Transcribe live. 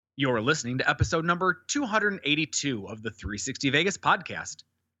You're listening to episode number 282 of the 360 Vegas podcast.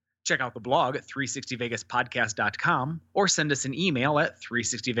 Check out the blog at 360vegaspodcast.com or send us an email at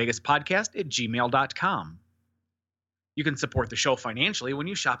 360vegaspodcast@gmail.com. You can support the show financially when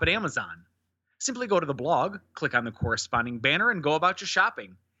you shop at Amazon. Simply go to the blog, click on the corresponding banner, and go about your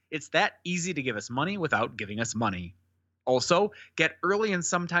shopping. It's that easy to give us money without giving us money. Also, get early and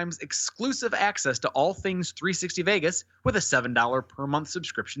sometimes exclusive access to all things 360 Vegas with a $7 per month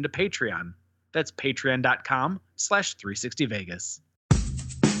subscription to Patreon. That's patreon.com/360vegas.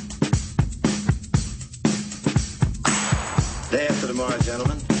 Day after tomorrow,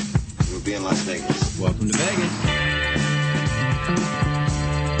 gentlemen, we'll be in Las Vegas. Welcome to Vegas.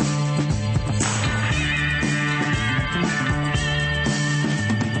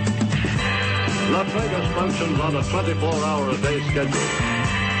 Las Vegas functions on a 24-hour-a-day schedule.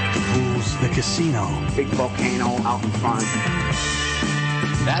 The pools, the casino. Big volcano out in front.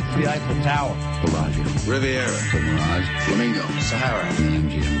 That's the Eiffel Tower. Bellagio. Riviera. The Mirage. Flamingo. Sahara. And the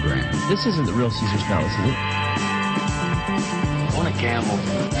MGM Grand. This isn't the real Caesar's Palace, is it? I want to gamble.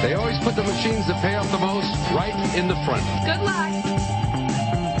 They always put the machines that pay off the most right in the front. Good luck.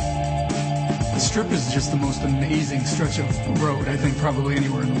 The Strip is just the most amazing stretch of road, I think, probably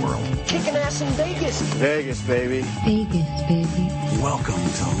anywhere in the world. Kicking ass in Vegas. Vegas, baby. Vegas, baby. Welcome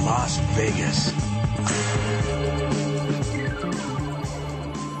to Las Vegas.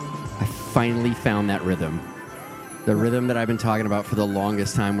 I finally found that rhythm. The rhythm that I've been talking about for the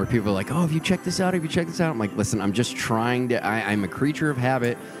longest time, where people are like, oh, have you checked this out? Have you checked this out? I'm like, listen, I'm just trying to, I'm a creature of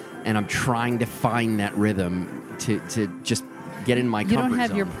habit, and I'm trying to find that rhythm to just get in my comfort zone. You don't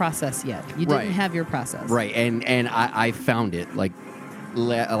have your process yet. You didn't have your process. Right, and I found it. Like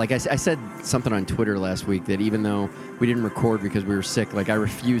I said something on Twitter last week that even though we didn't record because we were sick, like I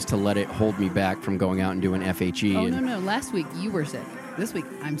refused to let it hold me back from going out and doing FHE. Oh, no. Last week you were sick. This week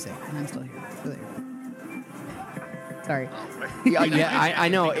I'm sick, and I'm still here. Sorry. I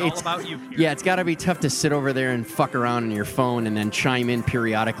know. It's all about you, Peter. Yeah, it's got to be tough to sit over there and fuck around on your phone and then chime in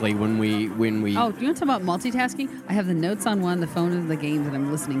periodically when we. Oh, do you want to talk about multitasking? I have the notes on one, the phone is the games, and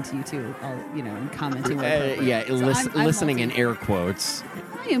I'm listening to you too. And commenting. Listening in air quotes.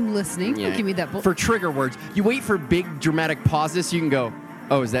 I am listening. Yeah. Don't give me that for trigger words. You wait for big dramatic pauses so you can go,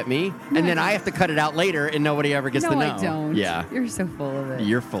 oh, is that me? No, and then I have to cut it out later, and nobody ever gets to know. No, I don't. Yeah. You're so full of it.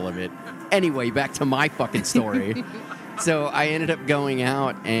 You're full of it. Anyway, back to my fucking story. So I ended up going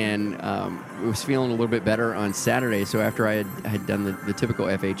out and was feeling a little bit better on Saturday. So after I had done the typical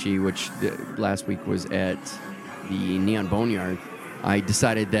FHE, which last week was at the Neon Boneyard, I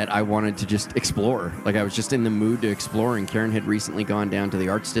decided that I wanted to just explore. Like I was just in the mood to explore. And Karen had recently gone down to the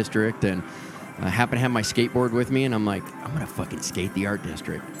Arts District, and I happened to have my skateboard with me. And I'm like, I'm going to fucking skate the Art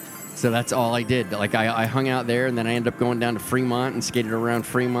District. So that's all I did. Like I hung out there, and then I ended up going down to Fremont and skated around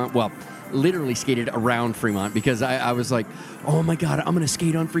Fremont. Well, literally skated around Fremont because I was like, oh my God, I'm going to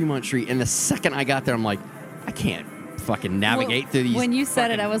skate on Fremont Street. And the second I got there, I'm like, I can't fucking navigate through these. When you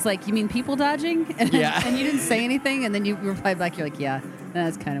said it, I was like, you mean people dodging? And, yeah. And you didn't say anything, and then you replied back, you're like, yeah,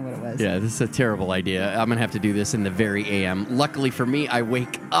 that's kind of what it was. Yeah, this is a terrible idea. I'm going to have to do this in the very AM. Luckily for me, I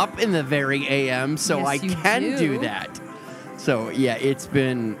wake up in the very AM, so yes, I can do that. So yeah, it's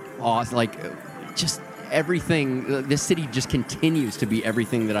been awesome. Like, just everything, this city just continues to be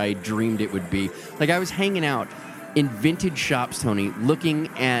everything that I dreamed it would be. Like, I was hanging out in vintage shops, Tony, looking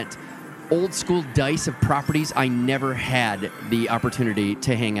at old school dice of properties I never had the opportunity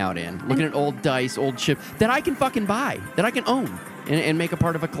to hang out in. Looking at old dice, old chip that I can fucking buy, that I can own and make a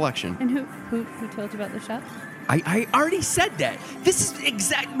part of a collection. And who told you about the shop? I already said that. This is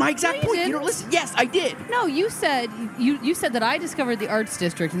my exact point. Didn't. You don't listen. Yes, I did. No, you said you said that I discovered the Arts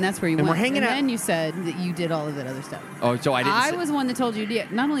District, and that's where you went. We're hanging out. And then you said that you did all of that other stuff. Oh, so I didn't. I was the one that told you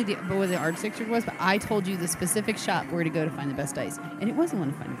not only where the Arts District was, but I told you the specific shop where to go to find the best dice, and it wasn't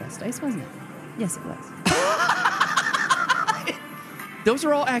one to find the best dice, wasn't it? Yes, it was. Those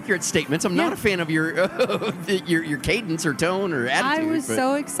are all accurate statements. I'm not a fan of your cadence or tone or attitude. I was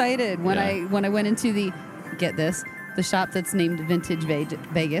so excited when I went into the shop that's named Vintage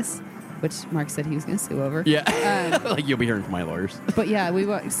Vegas, which Mark said he was going to sue over. Yeah, like you'll be hearing from my lawyers. But yeah,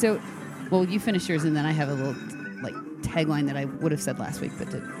 you finish yours, and then I have a little like tagline that I would have said last week,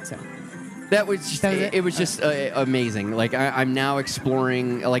 but didn't. So that was just it was just amazing. Like I'm now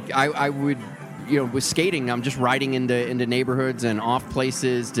exploring. Like I would. With skating, I'm just riding into neighborhoods and off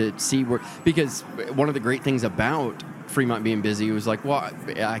places to see where, because one of the great things about Fremont being busy was like, well,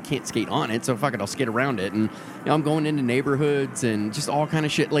 I can't skate on it, so fuck it, I'll skate around it. And I'm going into neighborhoods and just all kind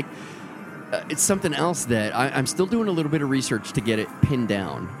of shit. Like, it's something else that I'm still doing a little bit of research to get it pinned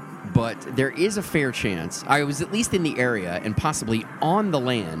down. but there is a fair chance. I was at least in the area and possibly on the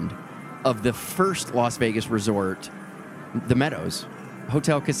land of the first Las Vegas resort, the Meadows.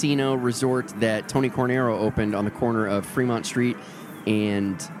 Hotel, casino, resort that Tony Cornero opened on the corner of Fremont Street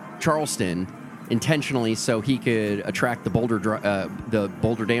and Charleston, intentionally so he could attract the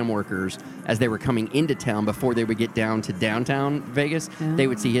Boulder Dam workers as they were coming into town before they would get down to downtown Vegas. They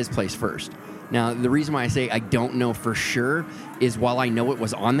would see his place first. Now, the reason why I say I don't know for sure is while I know it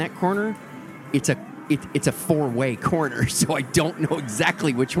was on that corner, it's a four-way corner, so I don't know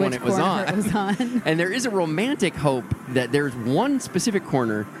exactly which one it was on. And there is a romantic hope that there's one specific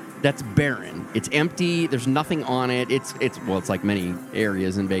corner that's barren. It's empty. There's nothing on it. It's like many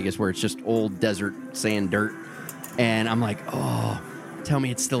areas in Vegas where it's just old desert sand dirt. And I'm like, oh, tell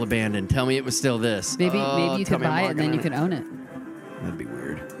me it's still abandoned. Tell me it was still this. Maybe you could buy it and then you could own it. That'd be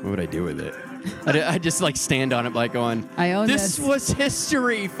weird. What would I do with it? I'd just like stand on it like going, I own this was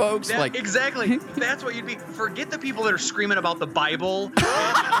history, folks. Exactly. That's what you'd be. Forget the people that are screaming about the Bible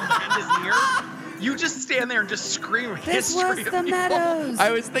and is near. You just stand there and just scream This history was to the people. Meadows. I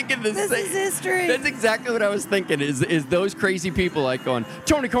was thinking the This same. is history. That's exactly what I was thinking. Is those crazy people like going,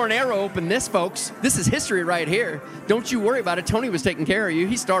 Tony Cornero opened this, folks. This is history right here. Don't you worry about it. Tony was taking care of you.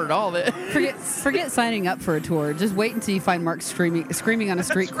 He started all this. Forget signing up for a tour. Just wait until you find Mark screaming on a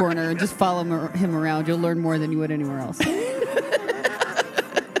street corner and just follow him around. You'll learn more than you would anywhere else.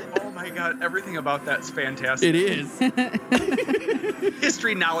 Oh my God, everything about that's fantastic. It is.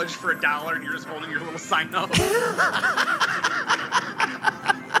 History knowledge for $1, and you're just holding your little sign up.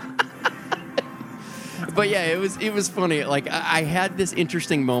 But yeah, it was funny. Like I had this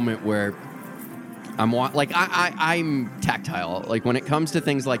interesting moment where I'm tactile. Like when it comes to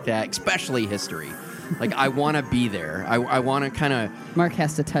things like that, especially history. Like I want to be there. I want to kind of. Mark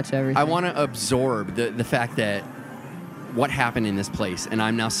has to touch everything. I want to absorb the fact that what happened in this place, and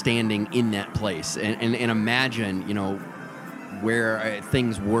I'm now standing in that place, and imagine, where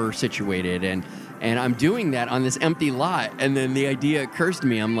things were situated, and I'm doing that on this empty lot, and then the idea occurs to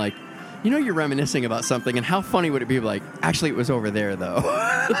me. I'm like, you're reminiscing about something, and how funny would it be? Like, actually, it was over there, though.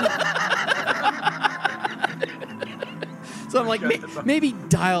 So I'm like, maybe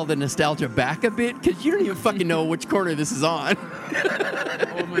dial the nostalgia back a bit, because you don't even fucking know which corner this is on.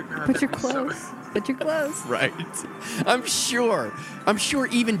 Oh my God. But you're close. Right. I'm sure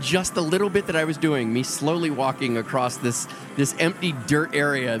even just the little bit that I was doing, me slowly walking across this empty dirt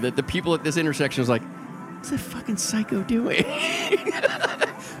area, that the people at this intersection was like, what's that fucking psycho doing?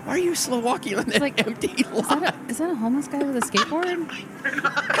 Why are you slow walking on that empty lot? Is that a homeless guy with a skateboard?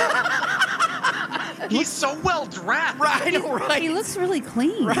 He's so well dressed. Right, I know, right? He looks really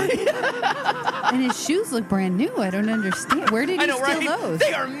clean. Right. And his shoes look brand new. I don't understand. Where did he steal those?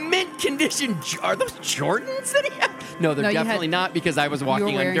 They are mint condition. Are those Jordans that he had? No, they're definitely not, because I was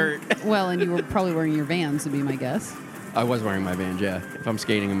walking on dirt. Well, and you were probably wearing your Vans, would be my guess. I was wearing my Vans, yeah. If I'm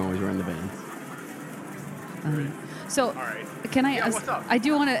skating, I'm always wearing the Vans. So, All right. can I? Yeah, what's up? I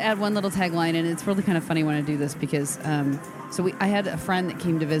do want to add one little tagline, and it's really kind of funny when I do this because, I had a friend that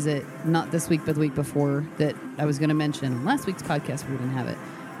came to visit, not this week, but the week before, that I was going to mention on last week's podcast. We didn't have it,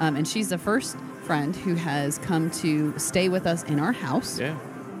 and she's the first friend who has come to stay with us in our house. Yeah.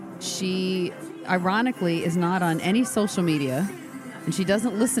 She, ironically, is not on any social media, and she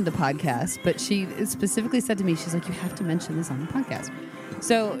doesn't listen to podcasts. But she specifically said to me, she's like, "You have to mention this on the podcast."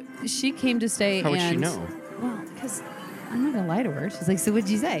 So she came to stay. How would she know? Well, because I'm not gonna lie to her. She's like, "So what'd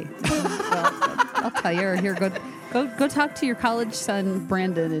you say?" Well, I'll tell you. Or here, go talk to your college son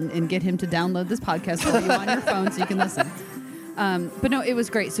Brandon and get him to download this podcast for you on your phone so you can listen. But no, it was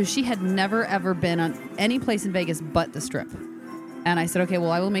great. So she had never ever been on any place in Vegas but the Strip, and I said, "Okay,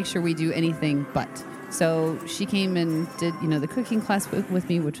 well, I will make sure we do anything but." So she came and did the cooking class with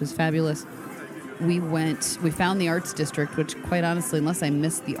me, which was fabulous. We found the Arts District, which, quite honestly, unless I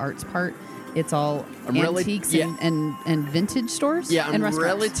missed the arts part, it's all antiques and vintage stores Yeah, and I'm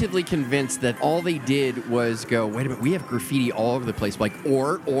restaurants. relatively convinced that all they did was go, wait a minute, we have graffiti all over the place. Like,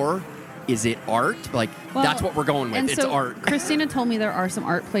 or is it art? Like, Well, that's what we're going with. and It's so art. Christina told me there are some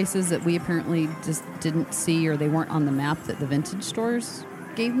art places that we apparently just didn't see, or they weren't on the map that the vintage stores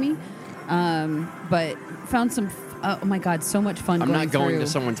gave me. But found some. Oh my God, so much fun. I'm not going through. to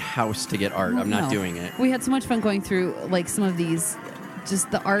someone's house to get art. Well, I'm not no. doing it. We had so much fun going through like some of these.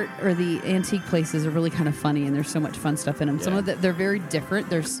 Just the art or the antique places are really kind of funny, and there's so much fun stuff in them. Some of they're very different.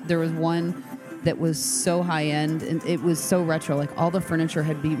 There was one that was so high end, and it was so retro. Like all the furniture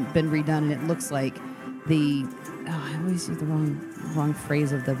had been redone, and it looks like I always use the wrong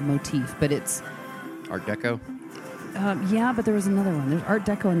phrase of the motif, but it's Art Deco? yeah. But there was another one. There's Art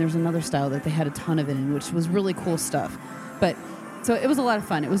Deco, and there's another style that they had a ton of it in, which was really cool stuff. But So it was a lot of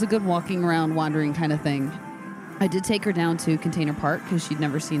fun. It was a good walking around, wandering kind of thing. I did take her down to Container Park because she'd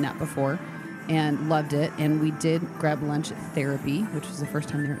never seen that before and loved it. And we did grab lunch at Therapy, which was the first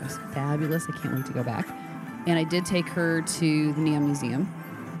time there. It was fabulous. I can't wait to go back. And I did take her to the Neon Museum.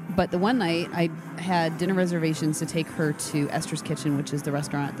 But the one night, I had dinner reservations to take her to Esther's Kitchen, which is the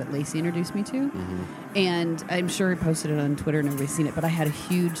restaurant that Lacey introduced me to. Mm-hmm. And I'm sure I posted it on Twitter and everybody's seen it, but I had a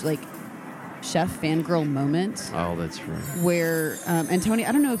huge, like, chef fangirl moment. Oh, that's right. Where, and Tony,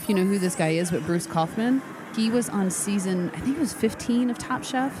 I don't know if you know who this guy is, but Bruce Kaufman, he was on season, I think it was 15 of Top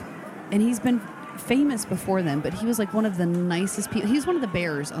Chef, and he's been famous before then, but he was like one of the nicest people. He was one of the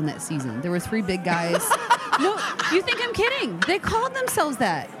bears on that season. There were 3 big guys. No, you think I'm kidding? They called themselves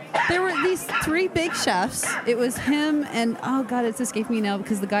that. There were these 3 big chefs. It was him and, oh God, it's escaped me now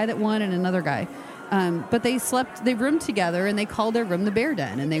because the guy that won and another guy. But they roomed together and they called their room the Bear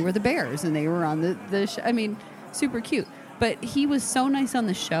Den, and they were the bears and they were on the show. I mean, super cute. But he was so nice on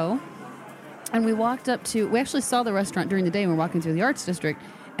the show. And we actually saw the restaurant during the day and we're walking through the Arts District,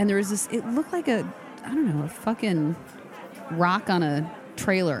 and there was this, it looked like a fucking rock on a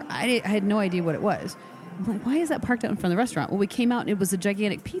trailer. I had no idea what it was. I'm like, why is that parked out in front of the restaurant? Well, we came out and it was a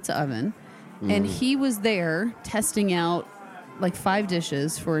gigantic pizza oven, and he was there testing out like 5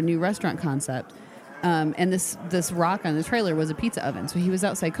 dishes for a new restaurant concept. And this rock on the trailer was a pizza oven. So he was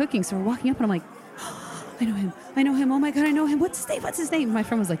outside cooking. So we're walking up and I'm like, oh, I know him. Oh my God, I know him. What's his name? My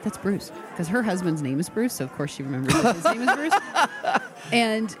friend was like, that's Bruce. Because her husband's name is Bruce. So of course she remembers that his name is Bruce.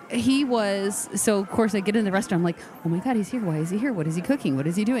 And he was, so of course I get in the restaurant. I'm like, oh my God, he's here. Why is he here? What is he cooking? What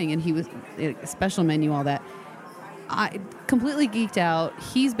is he doing? And he was, special menu, all that. I completely geeked out.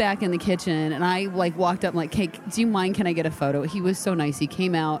 He's back in the kitchen, and I like walked up, I'm like, hey, do you mind? Can I get a photo? He was so nice. He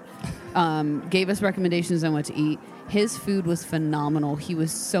came out, gave us recommendations on what to eat. His food was phenomenal. He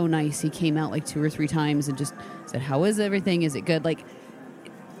was so nice. He came out like 2 or 3 times and just said, how is everything? Is it good? Like,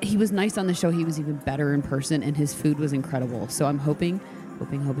 he was nice on the show. He was even better in person, and his food was incredible. So I'm hoping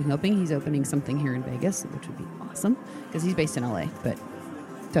he's opening something here in Vegas, which would be awesome because he's based in LA. But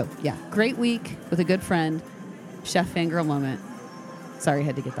so yeah, great week with a good friend. Chef fangirl moment. Sorry, I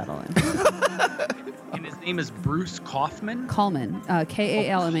had to get that all in. And his name is Bruce Kaufman? Kallman.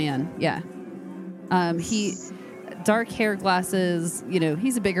 Kalman. Yeah. He, dark hair, glasses,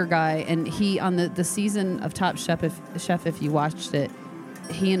 he's a bigger guy. And he, on the season of Top Chef, if you watched it,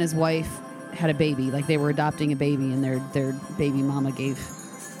 he and his wife had a baby. Like, they were adopting a baby, and their baby mama gave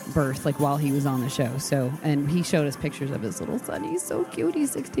birth, like, while he was on the show. So, and he showed us pictures of his little son. He's so cute.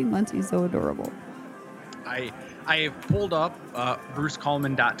 He's 16 months. He's so adorable. I pulled up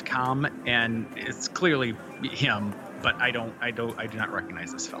BruceKallman.com, and it's clearly him, but I do not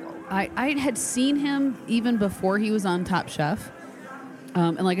recognize this fellow. I had seen him even before he was on Top Chef,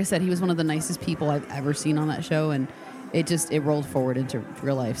 and like I said, he was one of the nicest people I've ever seen on that show, and it rolled forward into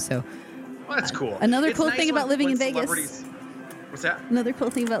real life. So, well, that's cool. Another cool thing about living in Vegas. What's that? Another cool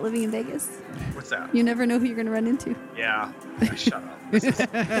thing about living in Vegas. What's that? You never know who you're going to run into. Yeah. Shut up.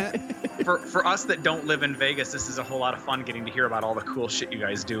 For us that don't live in Vegas, this is a whole lot of fun getting to hear about all the cool shit you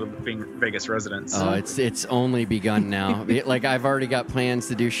guys do being Vegas residents. Oh, it's only begun now. Like, I've already got plans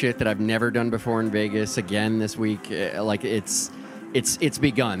to do shit that I've never done before in Vegas again this week. Like, it's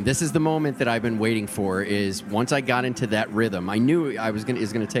begun. This is the moment that I've been waiting for. Is once I got into that rhythm, I knew it was going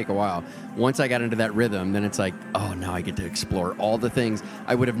to take a while. Once I got into that rhythm, then it's like, oh, now I get to explore all the things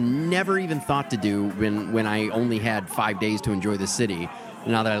I would have never even thought to do when I only had 5 days to enjoy the city.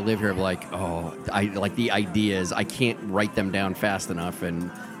 Now that I live here, I'm like, oh, I like the ideas. I can't write them down fast enough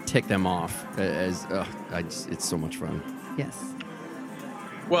and tick them off. It's so much fun. Yes.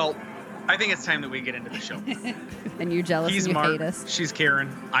 Well, I think it's time that we get into the show. And you're jealous. He's and you Mark, hate us. She's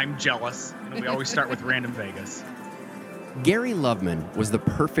Karen. I'm jealous. And we always start with Random Vegas. Gary Loveman was the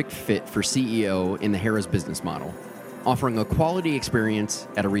perfect fit for CEO in the Harrah's business model, offering a quality experience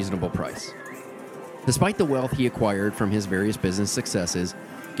at a reasonable price. Despite the wealth he acquired from his various business successes,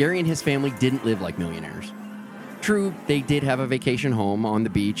 Gary and his family didn't live like millionaires. True, they did have a vacation home on the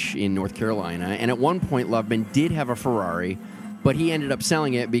beach in North Carolina, and at one point Loveman did have a Ferrari, but he ended up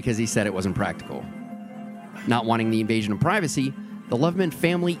selling it because he said it wasn't practical. Not wanting the invasion of privacy, the Loveman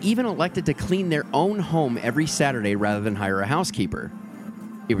family even elected to clean their own home every Saturday rather than hire a housekeeper.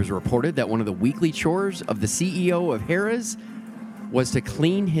 It was reported that one of the weekly chores of the CEO of Harrah's was to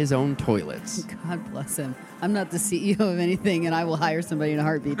clean his own toilets. God bless him. I'm not the CEO of anything, and I will hire somebody in a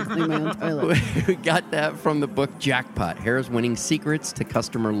heartbeat to clean my own toilet. We got that from the book Jackpot, Harrah's Winning Secrets to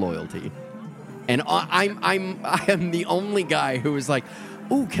Customer Loyalty. And I am the only guy who was like,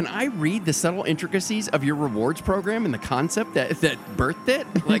 ooh, can I read the subtle intricacies of your rewards program and the concept that birthed it?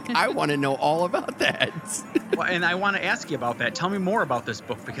 Like, I want to know all about that. Well, and I want to ask you about that. Tell me more about this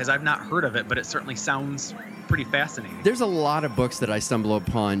book because I've not heard of it, but it certainly sounds pretty fascinating. There's a lot of books that I stumble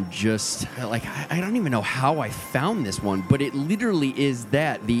upon just like, I don't even know how I found this one, but it literally is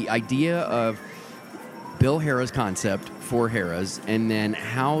that the idea of Bill Harrah's concept for Harrah's and then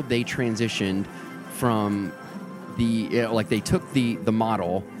how they transitioned from they took the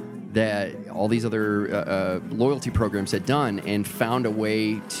model that all these other loyalty programs had done and found a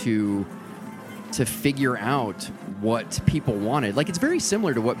way to figure out what people wanted. Like, it's very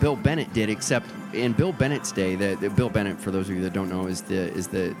similar to what Bill Bennett did, except in Bill Bennett's day, Bill Bennett, for those of you that don't know, is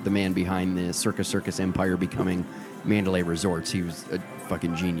the man behind the Circus Empire becoming Mandalay Resorts. He was a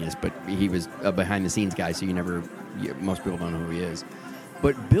fucking genius, but he was a behind-the-scenes guy, so most people don't know who he is.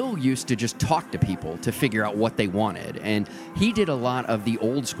 But Bill used to just talk to people to figure out what they wanted. And he did a lot of the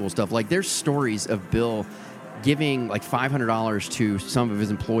old school stuff. Like, there's stories of Bill giving like $500 to some of his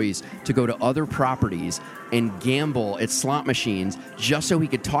employees to go to other properties and gamble at slot machines just so he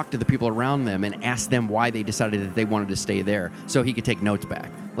could talk to the people around them and ask them why they decided that they wanted to stay there so he could take notes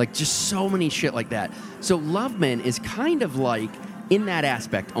back. Like, just so many shit like that. So Loveman is kind of like in that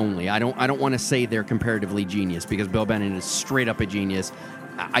aspect only. I don't want to say they're comparatively genius because Bill Bennett is straight up a genius.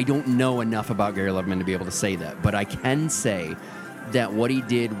 I don't know enough about Gary Loveman to be able to say that, but I can say that what he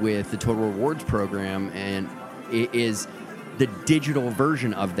did with the Total Rewards program and it is the digital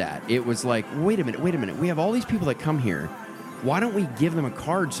version of that. It was like, wait a minute. We have all these people that come here. Why don't we give them a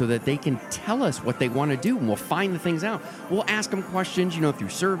card so that they can tell us what they want to do, and we'll find the things out. We'll ask them questions, through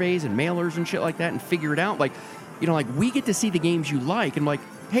surveys and mailers and shit like that, and figure it out. Like, we get to see the games you like, and like,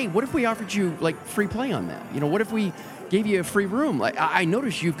 hey, what if we offered you like free play on that? What if we gave you a free room? Like, I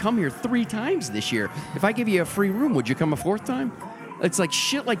noticed you've come here 3 times this year. If I give you a free room, would you come a 4th time? It's like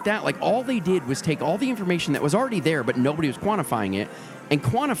shit like that. Like, all they did was take all the information that was already there, but nobody was quantifying it, and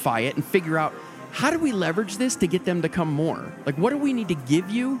quantify it and figure out, how do we leverage this to get them to come more? Like, what do we need to give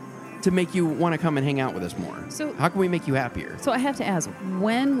you to make you want to come and hang out with us more? So how can we make you happier? So I have to ask,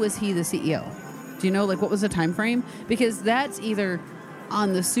 when was he the CEO? Do you know, like, what was the time frame? Because that's either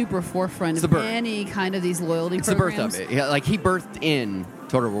on the super forefront of any kind of these loyalty programs. It's the birth of it. Yeah, like, he birthed in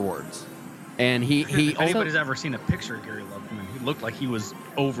Total Rewards. And he if anybody's ever seen a picture of Gary Loveman, he looked like he was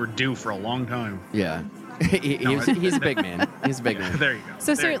overdue for a long time. Yeah. He's a big man. He's a big man. There you go.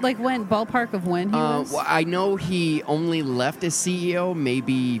 So, sir, like, when ballpark of when he was? Well, I know he only left as CEO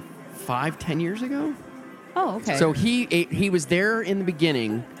maybe 5-10 years ago. Oh, okay. So he was there in the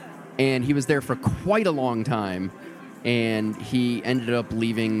beginning, and he was there for quite a long time, and he ended up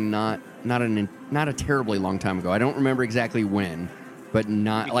leaving not a terribly long time ago. I don't remember exactly when, but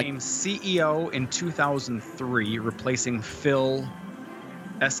not he became CEO in 2003, replacing Phil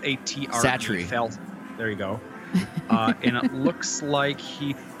Satry. There you go. And it looks like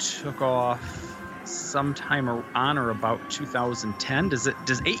he took off sometime on or about 2010. Does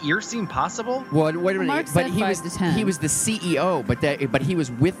 8 years seem possible? Well, wait a minute. Mark But said he 5 to 10. was the CEO, but he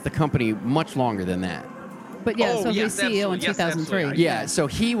was with the company much longer than that. But yeah, so yes, he was CEO in absolutely. Yes, 2003. absolutely. Yeah, so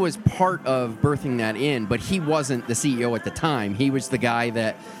he was part of birthing that in, but he wasn't the CEO at the time. He was the guy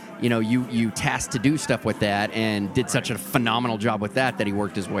that, you tasked to do stuff with that and did such a phenomenal job with that he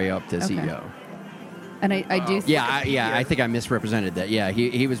worked his way up to CEO. And I do think... I think I misrepresented that. Yeah,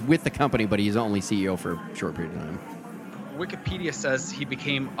 he was with the company, but he's only CEO for a short period of time. Wikipedia says he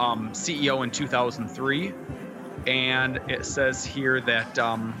became CEO in 2003, and it says here that...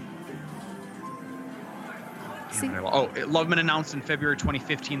 Loveman announced in February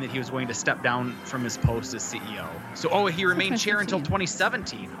 2015 that he was going to step down from his post as CEO. So, he remained chair until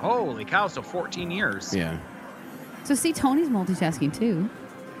 2017. Holy cow, so 14 years. Yeah. So, see, Tony's multitasking, too.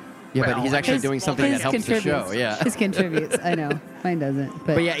 Yeah, but he's actually doing something that helps the show. Yeah. His contributes. I know. Mine doesn't.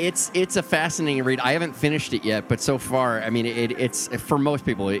 But yeah, it's a fascinating read. I haven't finished it yet, but so far, I mean, it's for most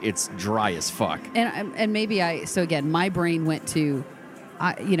people, it's dry as fuck. And maybe so again, my brain went to...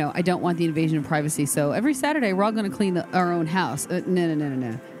 I don't want the invasion of privacy. So every Saturday, we're all going to clean our own house.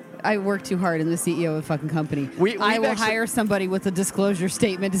 No. I work too hard in the CEO of a fucking company. I will hire somebody with a disclosure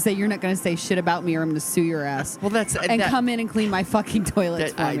statement to say you're not going to say shit about me or I'm going to sue your ass. Well, come in and clean my fucking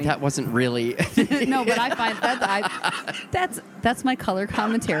toilets for me. That wasn't really. No, but I find that's my color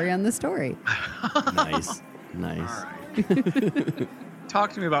commentary on the story. Nice. All right.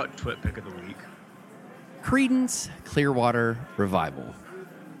 Talk to me about Twit Pick of the Week. Creedence Clearwater Revival.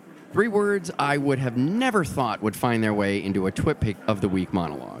 3 words I would have never thought would find their way into a Twit Pick of the Week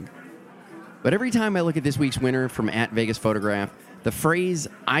monologue. But every time I look at this week's winner from @VegasPhotograph, the phrase,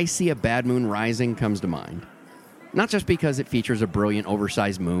 "I see a bad moon rising," comes to mind. Not just because it features a brilliant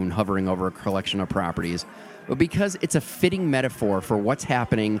oversized moon hovering over a collection of properties, but because it's a fitting metaphor for what's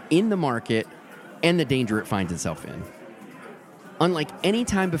happening in the market and the danger it finds itself in. Unlike any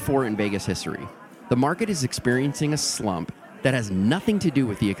time before in Vegas history, the market is experiencing a slump that has nothing to do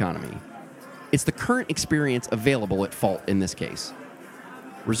with the economy. It's the current experience available at fault in this case.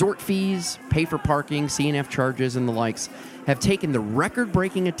 Resort fees, pay for parking, CNF charges, and the likes have taken the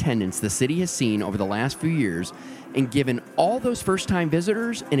record-breaking attendance the city has seen over the last few years and given all those first-time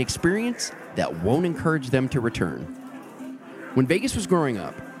visitors an experience that won't encourage them to return. When Vegas was growing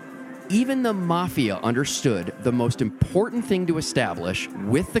up, even the mafia understood the most important thing to establish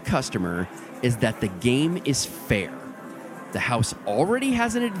with the customer is that the game is fair. The house already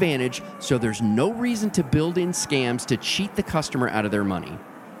has an advantage, so there's no reason to build in scams to cheat the customer out of their money.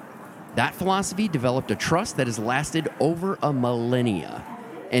 That philosophy developed a trust that has lasted over a millennia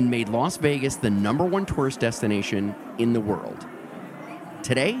and made Las Vegas the #1 tourist destination in the world.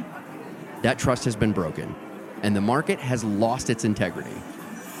 Today, that trust has been broken, and the market has lost its integrity.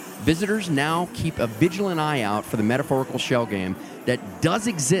 Visitors now keep a vigilant eye out for the metaphorical shell game that does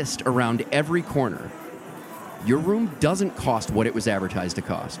exist around every corner. Your room doesn't cost what it was advertised to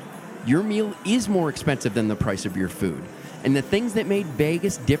cost. Your meal is more expensive than the price of your food. And the things that made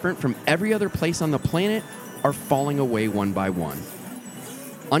Vegas different from every other place on the planet are falling away one by one.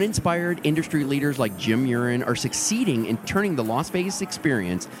 Uninspired industry leaders like Jim Urin are succeeding in turning the Las Vegas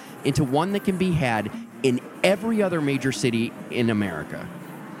experience into one that can be had in every other major city in America.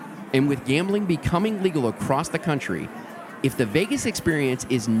 And with gambling becoming legal across the country, if the Vegas experience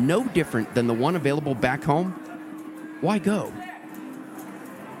is no different than the one available back home, why go?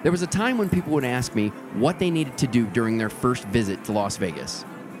 There was a time when people would ask me what they needed to do during their first visit to Las Vegas.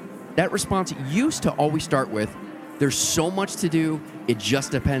 That response used to always start with, there's so much to do, it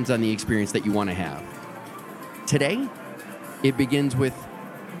just depends on the experience that you want to have. Today, it begins with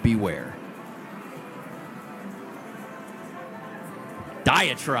beware.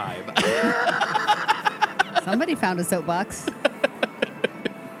 Diatribe. Somebody found a soapbox.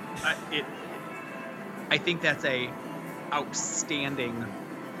 I think that's a outstanding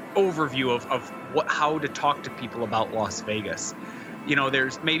overview of how to talk to people about Las Vegas. You know,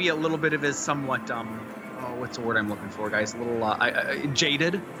 there's maybe a little bit of is somewhat what's the word I'm looking for, guys? A little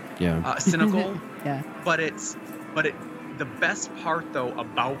jaded, cynical. Yeah. But the best part though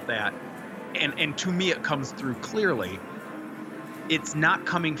about that, and to me it comes through clearly. It's not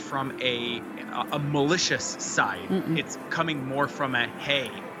coming from a malicious side. Mm-mm. It's coming more from a, hey,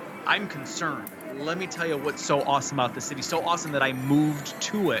 I'm concerned. Let me tell you what's so awesome about the city. So awesome that I moved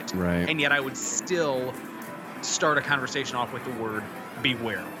to it. Right. And yet I would still start a conversation off with the word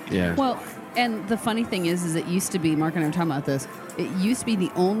beware. Yeah. Well, and the funny thing is it used to be, Mark and I were talking about this, it used to be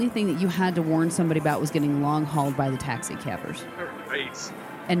the only thing that you had to warn somebody about was getting long hauled by the taxi cabbers. Right.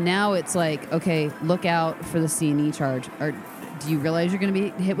 And now it's like, okay, look out for the C&E charge. Or do you realize you're going to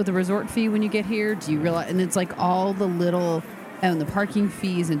be hit with a resort fee when you get here? Do you realize? And it's like all the little, and the parking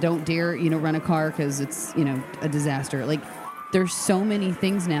fees, and don't dare, rent a car because it's, a disaster. Like, there's so many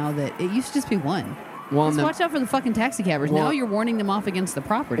things now that it used to just be one. Well, just watch out for the fucking taxi cabbers. Well, now you're warning them off against the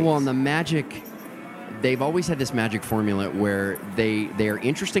property. Well, and the magic, they've always had this magic formula where they are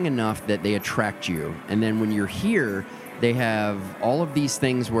interesting enough that they attract you. And then when you're here, they have all of these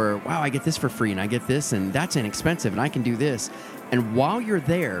things where, wow, I get this for free, and I get this, and that's inexpensive, and I can do this. And while you're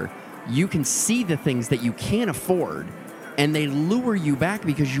there, you can see the things that you can't afford, and they lure you back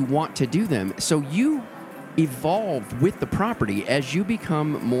because you want to do them. So you evolve with the property as you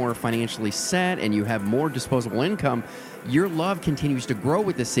become more financially set and you have more disposable income. Your love continues to grow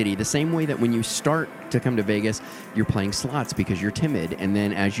with the city the same way that when you start to come to Vegas, you're playing slots because you're timid. And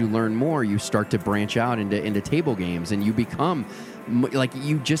then as you learn more, you start to branch out into table games, and you become like,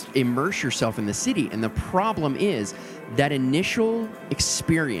 you just immerse yourself in the city. And the problem is that initial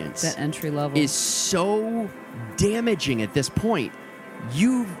experience, that entry level, is so damaging at this point.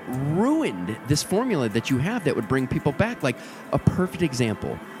 You've ruined this formula that you have that would bring people back. Like a perfect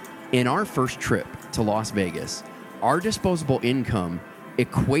example, in our first trip to Las Vegas, our disposable income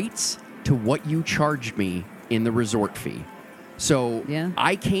equates to what you charged me in the resort fee. So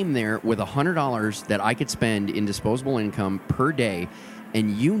I came there with $100 that I could spend in disposable income per day,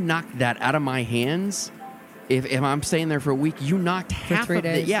 and you knocked that out of my hands. If I'm staying there for a week, you knocked half 3 of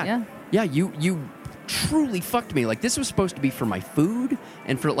days. it. Yeah, you truly fucked me. Like, this was supposed to be for my food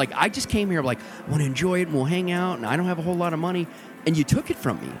and for, like, I just came here like, I want to enjoy it and we'll hang out and I don't have a whole lot of money, and you took it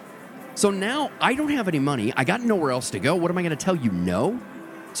from me. So now I don't have any money. I got nowhere else to go. What am I going to tell you? No.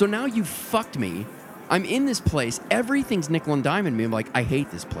 So now you fucked me. I'm in this place. Everything's nickel and diming me. I'm like, I hate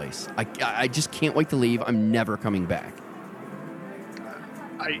this place. I just can't wait to leave. I'm never coming back.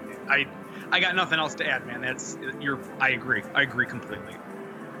 I got nothing else to add, man. I agree. I agree completely.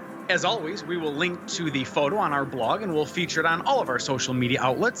 As always, we will link to the photo on our blog, and we'll feature it on all of our social media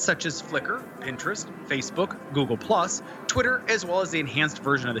outlets such as Flickr, Pinterest, Facebook, Google+, Twitter, as well as the enhanced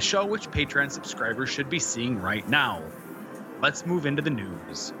version of the show, which Patreon subscribers should be seeing right now. Let's move into the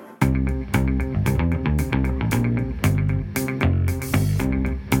news.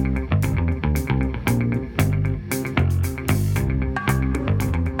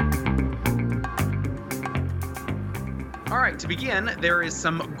 To begin, there is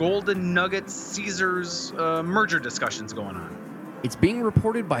some Golden Nugget Caesars merger discussions going on. It's being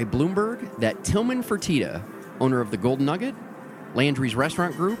reported by Bloomberg that Tillman Fertitta, owner of the Golden Nugget, Landry's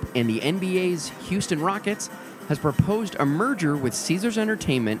Restaurant Group, and the NBA's Houston Rockets, has proposed a merger with Caesars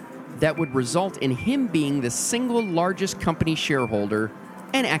Entertainment that would result in him being the single largest company shareholder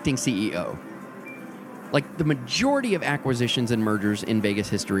and acting CEO. Like the majority of acquisitions and mergers in Vegas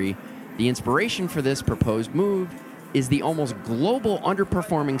history, the inspiration for this proposed move is the almost global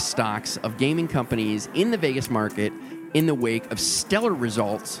underperforming stocks of gaming companies in the Vegas market in the wake of stellar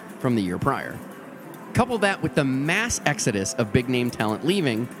results from the year prior. Couple that with the mass exodus of big-name talent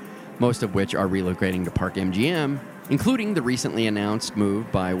leaving, most of which are relocating to Park MGM, including the recently announced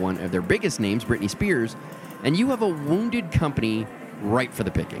move by one of their biggest names, Britney Spears, and you have a wounded company ripe for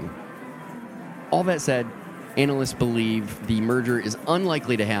the picking. All that said, analysts believe the merger is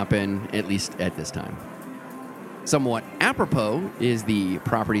unlikely to happen, at least at this time. Somewhat apropos is the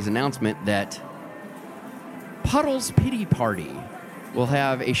property's announcement that Puddle's Pity Party will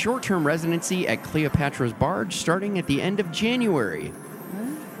have a short-term residency at Cleopatra's Barge starting at the end of January.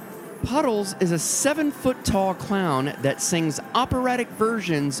 Puddles is a 7-foot-tall clown that sings operatic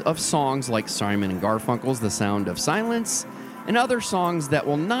versions of songs like Simon and Garfunkel's The Sound of Silence and other songs that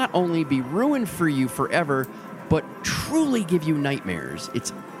will not only be ruined for you forever, but truly give you nightmares.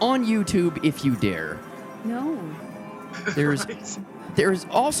 It's on YouTube if you dare. No. There's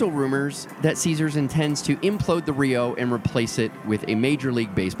also rumors that Caesars intends to implode the Rio and replace it with a Major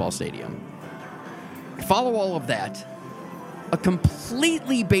League Baseball stadium. Follow all of that, a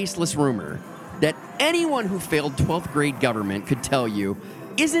completely baseless rumor that anyone who failed 12th grade government could tell you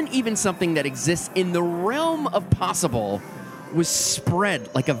isn't even something that exists in the realm of possible was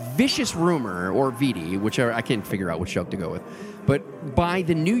spread like a vicious rumor, or VD, whichever, I can't figure out which joke to go with, but by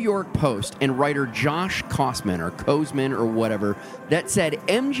the New York Post and writer Josh Kosman, or Kozman, or whatever, that said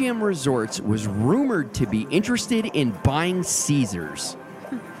MGM Resorts was rumored to be interested in buying Caesars.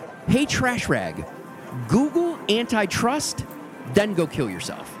 Hey, Trash Rag, Google antitrust, then go kill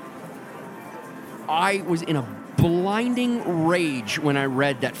yourself. I was in a blinding rage when I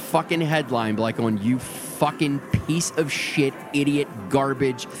read that fucking headline, like on you fucking piece of shit, idiot,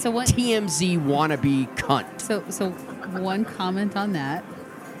 garbage, TMZ wannabe cunt. So one comment on that.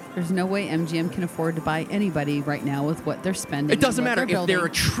 There's no way MGM can afford to buy anybody right now with what they're spending. It doesn't matter if they're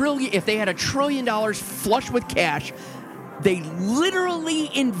if they had $1 trillion flush with cash. They literally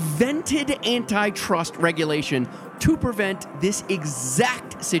invented antitrust regulation to prevent this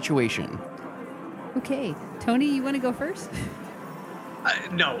exact situation. Okay, Tony, you want to go first?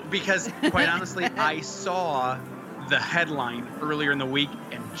 No, because quite honestly, I saw the headline earlier in the week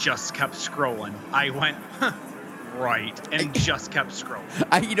and just kept scrolling. I went, right, and just kept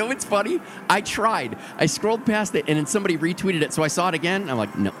scrolling. You know what's funny? I tried. I scrolled past it, and then somebody retweeted it, so I saw it again. And I'm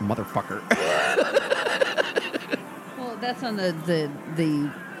like, no, motherfucker. Well, that's on the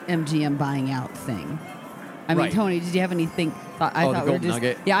MGM buying out thing. I mean, right. Tony, did you have anything? The Golden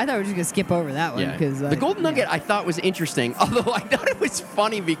Nugget. Yeah, I thought we were just gonna skip over that one because the Golden Nugget I thought was interesting. Although I thought it was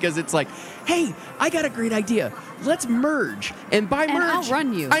funny because it's like, hey, I got a great idea. Let's merge, and by merge, I'll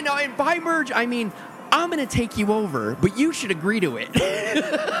run you. I know, and by merge, I mean I'm gonna take you over, but you should agree to it.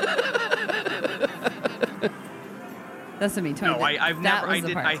 That's what I mean, Tony. No,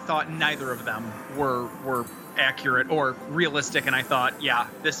 I thought neither of them were accurate or realistic, and I thought, yeah,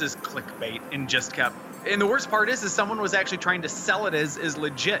 this is clickbait, and just kept. And the worst part is someone was actually trying to sell it as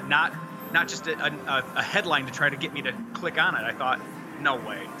legit, not just a headline to try to get me to click on it. I thought, no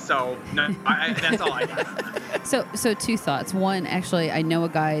way. So no, that's all I got. So two thoughts. One, actually, I know a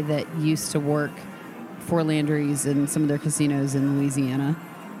guy that used to work for Landry's and some of their casinos in Louisiana,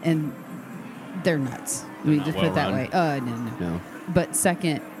 and they're nuts. I mean, just put it that way. No. But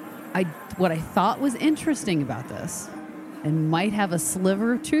second, what I thought was interesting about this, and might have a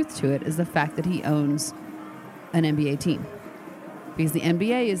sliver of truth to it, is the fact that he owns an NBA team. Because the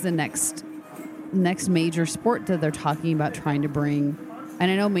NBA is the next major sport that they're talking about trying to bring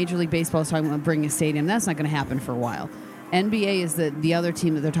And I know Major League Baseball is talking about bringing a stadium. That's not going to happen for a while. NBA is the other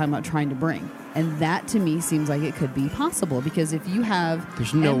team that they're talking about trying to bring. And that, to me, seems like it could be possible. Because if you have...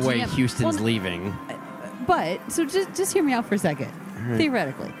 There's no MGM way Houston's leaving. But, so just hear me out for a second. Right.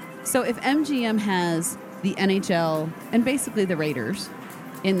 Theoretically. So if MGM has the NHL and basically the Raiders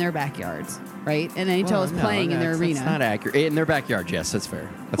in their backyards, right? And NHL is playing in their arena. That's not accurate. In their backyard, yes, that's fair.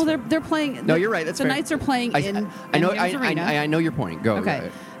 That's fair. They're playing... No, you're right. That's the fair. Knights are playing in arena. I know your point. Go.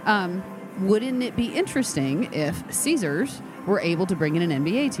 Okay. Wouldn't it be interesting if Caesars were able to bring in an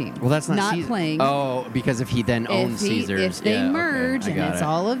NBA team? Well, that's not playing. Oh, because if he then owns Caesars. If they merge and it's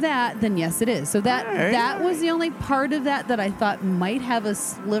all of that, then yes, it is. So that was the only part of that I thought might have a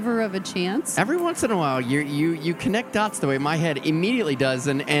sliver of a chance. Every once in a while, you connect dots the way my head immediately does,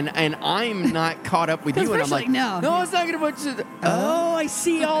 and I'm not caught up with you, and I'm like, no, it's not going to. Oh, I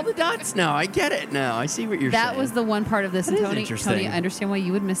see all the dots now. I get it now. I see what you're saying. That was the one part of this, that and is interesting. Tony, I understand why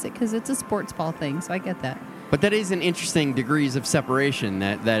you would miss it because it's a sports ball thing, so I get that. But that is an interesting degrees of separation.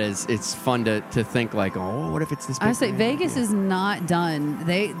 That is, it's fun to think like, oh, what if it's this? I say Vegas is not done.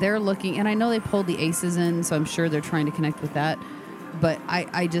 They're looking, and I know they pulled the Aces in, so I'm sure they're trying to connect with that. But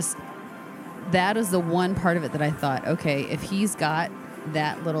I just that is the one part of it that I thought, okay, if he's got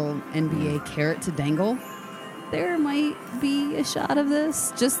that little NBA carrot to dangle, there might be a shot of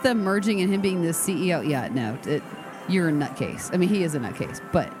this. Just them merging and him being the CEO. Yeah, no, you're a nutcase. I mean, he is a nutcase,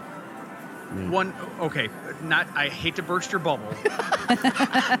 but. I hate to burst your bubble.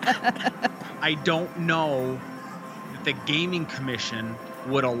 I don't know that the gaming commission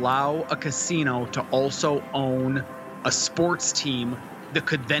would allow a casino to also own a sports team that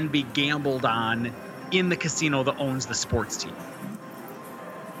could then be gambled on in the casino that owns the sports team.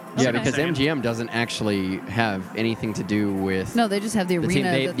 Yeah, because MGM doesn't actually have anything to do with... No, they just have the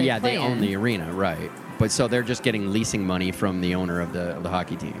arena they own the arena, right. But so they're just getting leasing money from the owner of the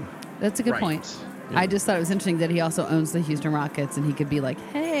hockey team. That's a good point. Yeah. I just thought it was interesting that he also owns the Houston Rockets, and he could be like,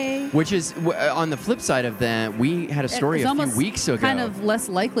 hey. Which is, on the flip side of that, we had a story a few weeks ago. It's kind of less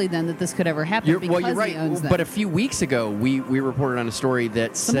likely then that this could ever happen because you're right. He owns them. But a few weeks ago, we reported on a story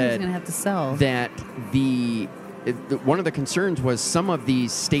that Somebody's going to have to sell. That one of the concerns was some of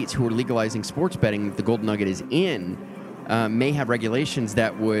these states who are legalizing sports betting that the Golden Nugget is in may have regulations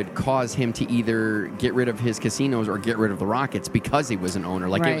that would cause him to either get rid of his casinos or get rid of the Rockets because he was an owner.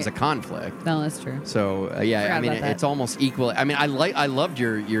 Like it was a conflict. No, that's true. So it's almost equal. I mean, I loved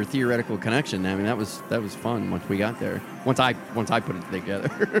your theoretical connection. I mean, that was fun once we got there. Once I put it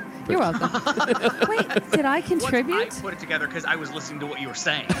together. You're welcome. Wait, did I contribute? Once I put it together because I was listening to what you were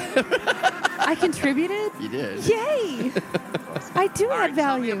saying. I contributed? You did. Yay! I do add value.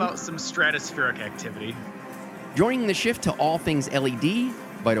 Tell me about some stratospheric activity. Joining the shift to all things LED,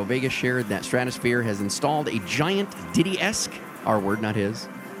 Vital Vegas shared that Stratosphere has installed a giant Diddy-esque, our word, not his,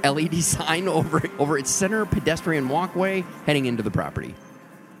 LED sign over its center pedestrian walkway heading into the property.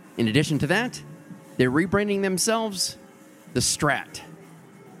 In addition to that, they're rebranding themselves the Strat.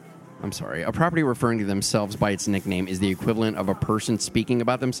 I'm sorry, a property referring to themselves by its nickname is the equivalent of a person speaking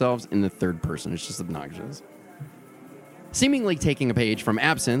about themselves in the third person. It's just obnoxious. Seemingly taking a page from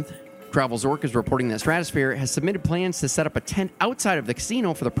Absinthe, TravelZork is reporting that Stratosphere has submitted plans to set up a tent outside of the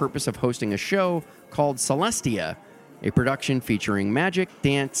casino for the purpose of hosting a show called Celestia, a production featuring magic,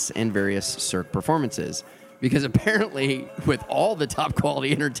 dance, and various Cirque performances. Because apparently, with all the top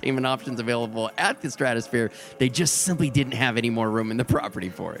quality entertainment options available at the Stratosphere, they just simply didn't have any more room in the property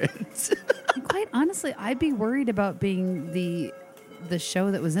for it. And quite honestly, I'd be worried about being the show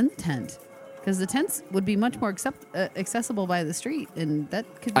that was in the tent. Because the tents would be much more accessible by the street, and that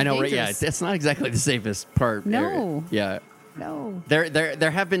could be dangerous. Right? Yeah, that's not exactly the safest part. No. Yeah. No.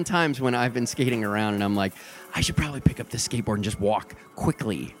 There have been times when I've been skating around, and I'm like, I should probably pick up the skateboard and just walk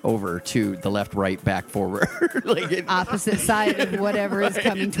quickly over to the left, right, back, forward. Opposite side of whatever is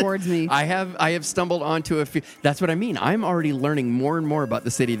coming towards me. I have stumbled onto a few. That's what I mean. I'm already learning more and more about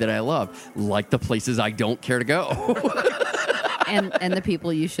the city that I love, like the places I don't care to go. And the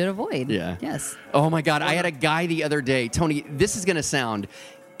people you should avoid. Yeah. Yes. Oh, my God. I had a guy the other day. Tony, this is going to sound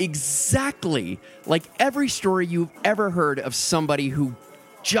exactly like every story you've ever heard of somebody who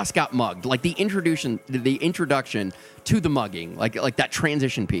just got mugged. Like the introduction to the mugging, like that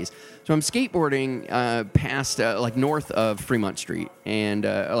transition piece. So I'm skateboarding past, north of Fremont Street and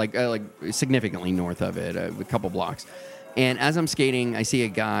significantly north of it, a couple blocks. And as I'm skating, I see a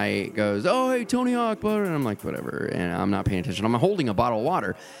guy goes, "Oh, hey, Tony Hawk," and I'm like, whatever. And I'm not paying attention. I'm holding a bottle of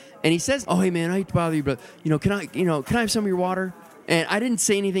water. And he says, "Oh, hey, man, I hate to bother you, but, can I have some of your water?" And I didn't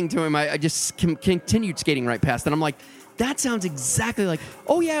say anything to him. I just continued skating right past. And I'm like, that sounds exactly like,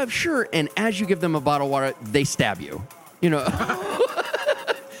 "Oh, yeah, sure." And as you give them a bottle of water, they stab you.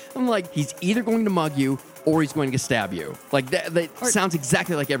 I'm like, he's either going to mug you or he's going to stab you. Like that sounds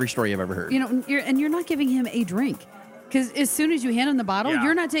exactly like every story I've ever heard. You know, you're not giving him a drink because as soon as you hand him the bottle,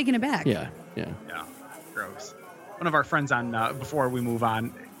 you're not taking it back. Yeah. Gross. One of our friends on before we move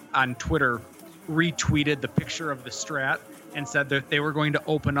on Twitter retweeted the picture of the Strat and said that they were going to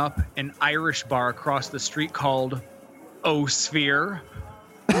open up an Irish bar across the street called O-Sphere.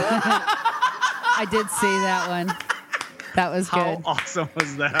 I did see that one. That was good. How awesome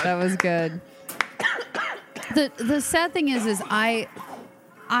was that? That was good. The sad thing is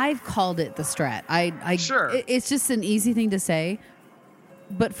I've called it the Strat. Sure. It's just an easy thing to say.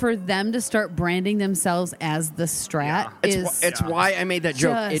 But for them to start branding themselves as the Strat it's why I made that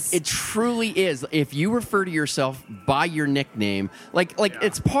joke. It truly is. If you refer to yourself by your nickname,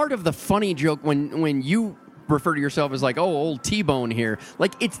 it's part of the funny joke when you refer to yourself as like, oh, old T-Bone here.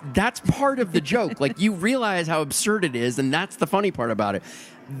 Like that's part of the joke. Like you realize how absurd it is, and that's the funny part about it.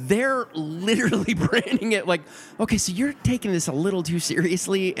 They're literally branding it like, okay, so you're taking this a little too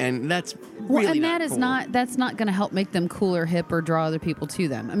seriously, and that's really that's not going to help make them cool or hip or draw other people to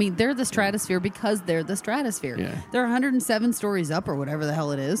them. I mean, they're the Stratosphere because they're the Stratosphere. Yeah. They're 107 stories up or whatever the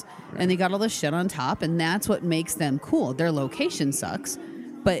hell it is, and they got all this shit on top, and that's what makes them cool. Their location sucks,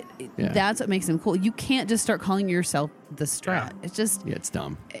 but that's what makes them cool. You can't just start calling yourself the Strat. It's just it's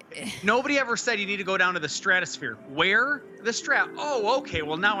dumb. Nobody ever said you need to go down to the Stratosphere. Where? The Strat. Oh, okay.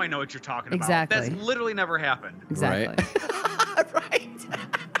 Well, now I know what you're talking about. Exactly. That's literally never happened. Exactly. Right.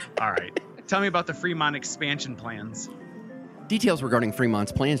 All right. Tell me about the Fremont expansion plans. Details regarding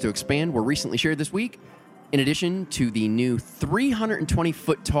Fremont's plans to expand were recently shared this week. In addition to the new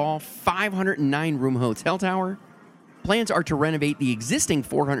 320-foot tall, 509-room hotel tower, plans are to renovate the existing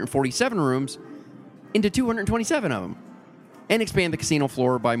 447 rooms into 227 of them and expand the casino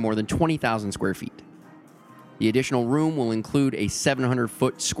floor by more than 20,000 square feet. The additional room will include a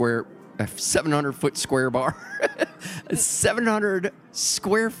 700-foot square bar, a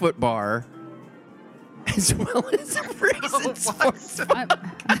 700-square-foot bar, as well as a raisin sports.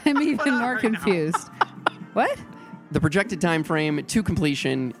 I'm even more confused. What? The projected time frame to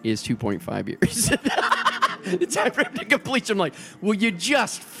completion is 2.5 years. The time frame to completion, I'm like, will you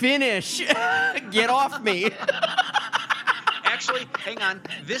just finish? Get off me. Actually, hang on.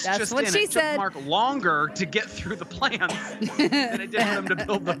 This That's just what in. she It said. took Mark longer to get through the plans than it did for them to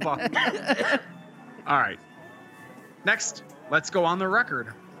build the bar. All right. Next, let's go on the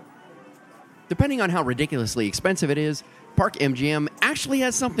record. Depending on how ridiculously expensive it is, Park MGM actually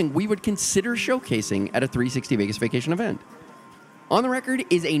has something we would consider showcasing at a 360 Vegas Vacation event. On the record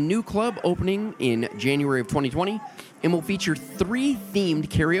is a new club opening in January of 2020 and will feature 3 themed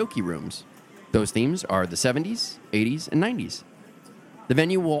karaoke rooms. Those themes are the 70s, 80s, and 90s. The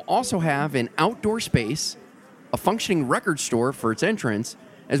venue will also have an outdoor space, a functioning record store for its entrance,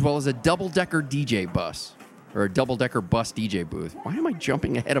 as well as a double-decker DJ bus, or a double-decker bus DJ booth. Why am I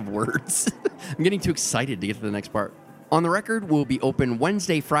jumping ahead of words? I'm getting too excited to get to the next part. On the record will be open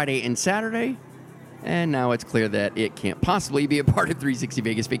Wednesday, Friday, and Saturday. And now it's clear that it can't possibly be a part of 360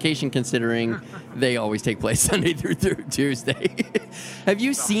 Vegas Vacation, considering they always take place Sunday through Tuesday. Have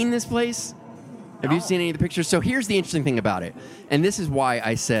you seen this place? Have you seen any of the pictures? So here's the interesting thing about it. And this is why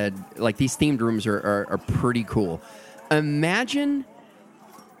I said, like, these themed rooms are pretty cool. Imagine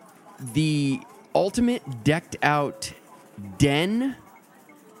the ultimate decked out den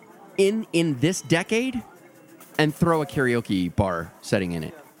in this decade and throw a karaoke bar setting in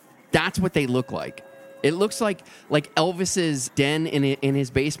it. That's what they look like. It looks like Elvis's den in his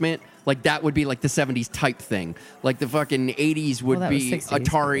basement. Like that would be like the 70s type thing. Like the fucking 80s would be 60s,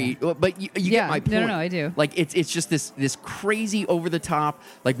 Atari. But you get my point. No, I do. Like it's just this crazy over the top.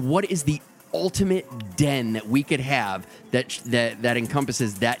 Like what is the ultimate den that we could have that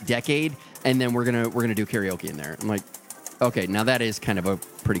encompasses that decade, and then we're gonna do karaoke in there. I'm like, okay, now that is kind of a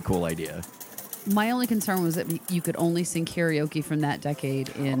pretty cool idea. My only concern was that you could only sing karaoke from that decade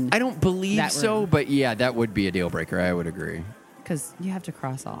in. I don't believe so, but yeah, that would be a deal breaker. I would agree. Because you have to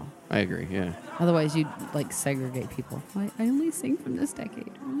cross all. I agree. Yeah. Otherwise, you'd like segregate people. I only sing from this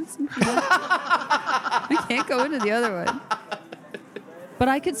decade. I only sing from that. I can't go into the other one. But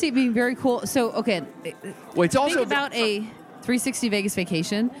I could see it being very cool. So okay, well, it's also think about a 360 Vegas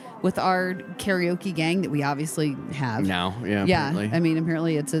Vacation with our karaoke gang that we obviously have now. Yeah. Yeah. Apparently. I mean,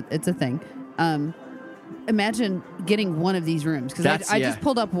 apparently it's a thing. Imagine getting one of these rooms, because I just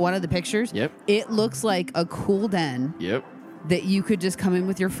pulled up one of the pictures. Yep. It looks like a cool den. Yep. That you could just come in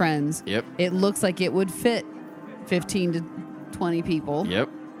with your friends. Yep. It looks like it would fit 15 to 20 people. Yep.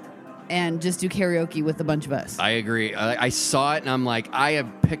 and just do karaoke with a bunch of us. I agree. I saw it, and I'm like, I have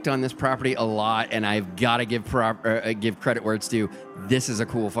picked on this property a lot, and I've got to give credit where it's due. This is a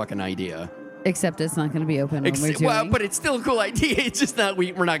cool fucking idea. Except it's not going to be open when we're doing. Well, but it's still a cool idea. It's just not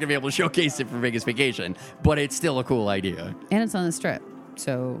we're not going to be able to showcase it for Vegas Vacation, but it's still a cool idea. And it's on the Strip,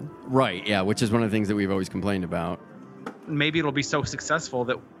 so. Right, yeah, which is one of the things that we've always complained about. Maybe it'll be so successful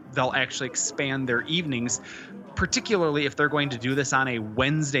that they'll actually expand their evenings, particularly if they're going to do this on a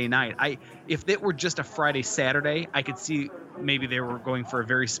Wednesday night. If it were just a Friday, Saturday, I could see maybe they were going for a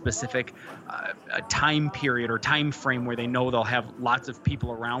very specific a time period or time frame where they know they'll have lots of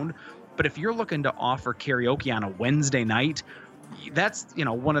people around. But if you're looking to offer karaoke on a Wednesday night, that's,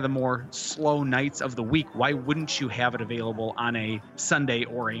 one of the more slow nights of the week. Why wouldn't you have it available on a Sunday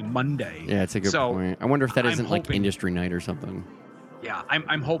or a Monday? Yeah, it's a good point. I wonder if that isn't like industry night or something. Yeah,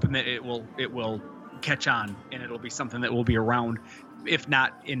 I'm hoping that it will catch on, and it'll be something that will be around, if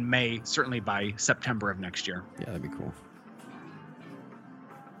not in May, certainly by September of next year. Yeah, that'd be cool.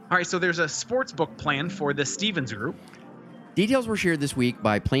 All right, so there's a sports book plan for the Stevens Group. Details were shared this week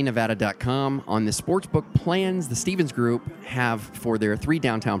by PlayNevada.com on the sportsbook plans the Stevens Group have for their 3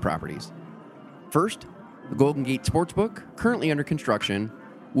 downtown properties. First, the Golden Gate Sportsbook, currently under construction,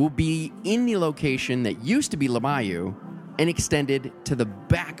 will be in the location that used to be La Bayou and extended to the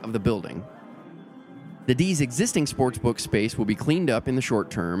back of the building. The D's existing sportsbook space will be cleaned up in the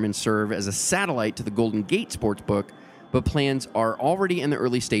short term and serve as a satellite to the Golden Gate Sportsbook, but plans are already in the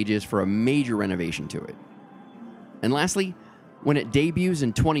early stages for a major renovation to it. And lastly, when it debuts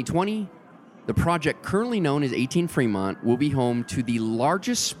in 2020, the project currently known as 18 Fremont will be home to the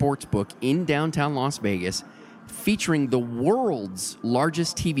largest sports book in downtown Las Vegas, featuring the world's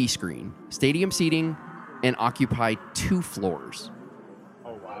largest TV screen, stadium seating, and occupy 2 floors.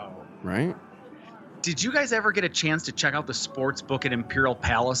 Oh, wow. Right? Did you guys ever get a chance to check out the sports book at Imperial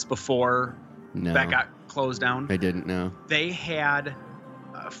Palace before that got closed down? I didn't know. They had...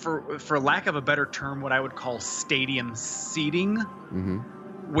 for lack of a better term, what I would call stadium seating,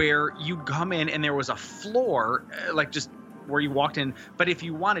 where you'd come in and there was a floor, like just where you walked in. But if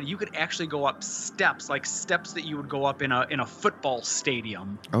you wanted, you could actually go up steps, like steps that you would go up in a football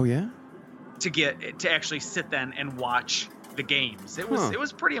stadium. Oh yeah, to actually sit then and watch the games. It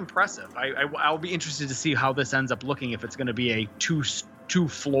was pretty impressive. I'll be interested to see how this ends up looking, if it's going to be a two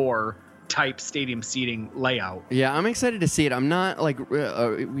floor type stadium seating layout. Yeah, I'm excited to see it. I'm not like,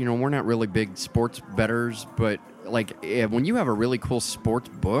 we're not really big sports bettors, but like when you have a really cool sports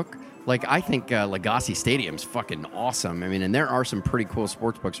book, like I think Legacy Stadium's fucking awesome. I mean, and there are some pretty cool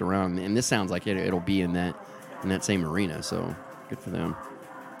sports books around, and this sounds like it'll be in that same arena. So good for them.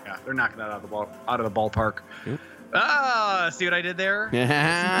 Yeah, they're knocking that out of the ballpark. Yep. See what I did there?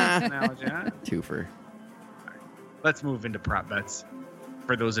 Yeah. Twofer. Right. Let's move into prop bets.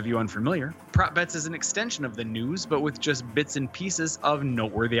 For those of you unfamiliar, prop bets is an extension of the news, but with just bits and pieces of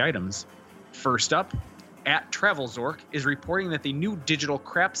noteworthy items. First up, @TravelZork is reporting that the new digital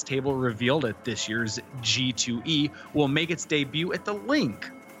craps table revealed at this year's G2E will make its debut at the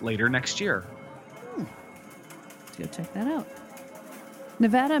Link later next year. Let's go check that out.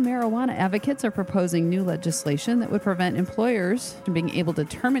 Nevada marijuana advocates are proposing new legislation that would prevent employers from being able to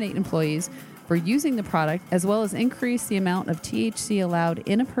terminate employees for using the product, as well as increase the amount of THC allowed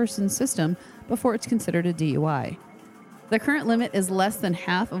in a person's system before it's considered a DUI. The current limit is less than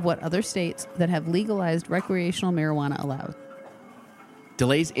half of what other states that have legalized recreational marijuana allow.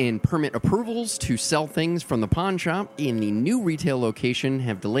 Delays in permit approvals to sell things from the pawn shop in the new retail location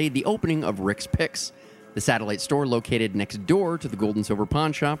have delayed the opening of Rick's Picks, the satellite store located next door to the Gold and Silver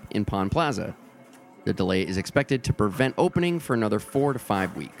Pawn Shop in Pawn Plaza. The delay is expected to prevent opening for another 4 to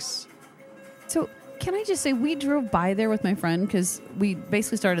 5 weeks. So, can I just say, we drove by there with my friend because we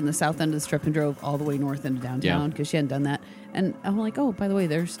basically started in the south end of the Strip and drove all the way north into downtown because she hadn't done that. And I'm like, oh, by the way,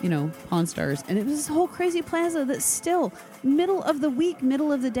 there's, Pawn Stars. And it was this whole crazy plaza that's still middle of the week,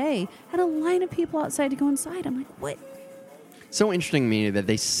 middle of the day, had a line of people outside to go inside. I'm like, what? So interesting to me that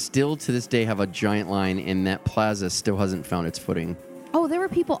they still to this day have a giant line and that plaza still hasn't found its footing. Oh, there were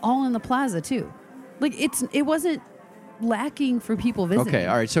people all in the plaza too. Like it wasn't lacking for people visiting. Okay,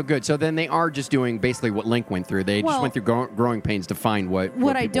 all right, so good. So then they are just doing basically what Link went through. They just went through growing pains to find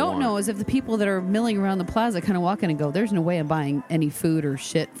what I don't know is if the people that are milling around the plaza kind of walk in and go, there's no way I'm buying any food or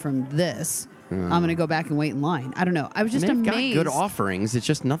shit from this. I'm going to go back and wait in line. I don't know. I was just amazed. They've got good offerings. It's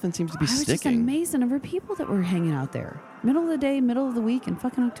just nothing seems to be sticking. I was just amazed the number of people that were hanging out there. Middle of the day, middle of the week, in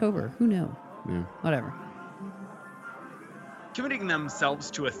fucking October. Who knew? Yeah. Whatever. Committing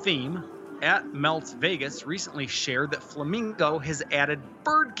themselves to a theme, @Melts Vegas recently shared that Flamingo has added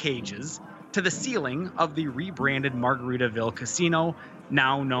bird cages to the ceiling of the rebranded Margaritaville Casino,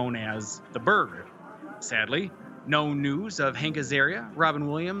 now known as the Berg. Sadly, no news of Hank Azaria, Robin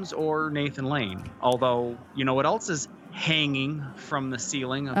Williams, or Nathan Lane. Although, you know what else is hanging from the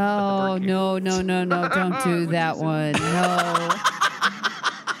ceiling of the Berg? No, don't do that one. No.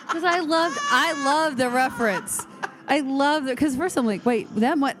 Because I love the reference. I love it. Because first I'm like, wait,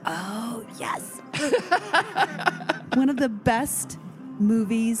 that what? Oh, yes. One of the best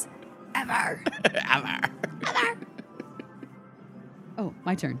movies ever. Ever. Oh,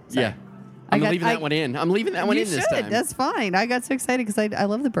 my turn. Sorry. Yeah. I'm leaving that one in. I'm leaving that one in this time. That's fine. I got so excited because I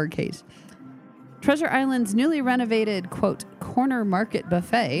love the birdcage. Treasure Island's newly renovated, quote, corner market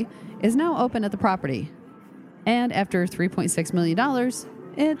buffet is now open at the property. And after $3.6 million,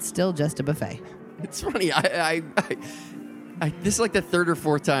 it's still just a buffet. It's funny. This is like the third or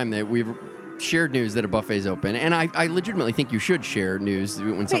fourth time that we've shared news that a buffet's open. And I legitimately think you should share news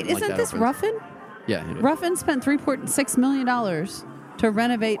when something like that isn't this opens. Ruffin? Yeah, it is. Ruffin spent $3.6 million to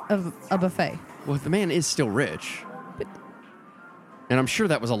renovate a buffet. Well, the man is still rich. And I'm sure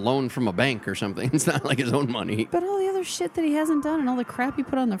that was a loan from a bank or something. It's not like his own money. But all the other shit that he hasn't done and all the crap he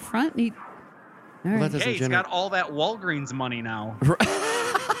put on the front, all right. Hey, he's got all that Walgreens money now.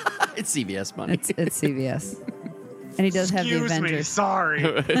 It's CVS money. It's CVS. And he does have the Excuse Avengers. me, sorry.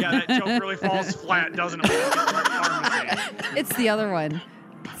 Yeah, that joke really falls flat, doesn't it? It's the other one.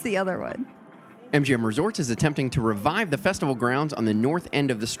 MGM Resorts is attempting to revive the festival grounds on the north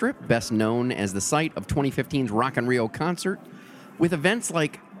end of the Strip, best known as the site of 2015's Rock in Rio concert, with events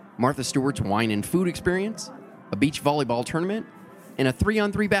like Martha Stewart's Wine and Food Experience, a beach volleyball tournament, and a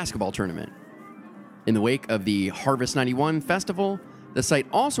 3-on-3 basketball tournament. In the wake of the Harvest 91 festival, the site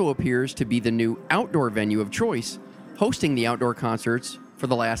also appears to be the new outdoor venue of choice, hosting the outdoor concerts for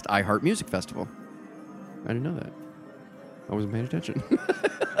the last iHeart Music Festival. I didn't know that. I wasn't paying attention.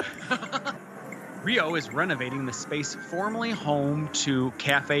 Rio is renovating the space formerly home to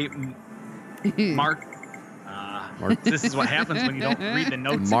Cafe Mark. This is what happens when you don't read the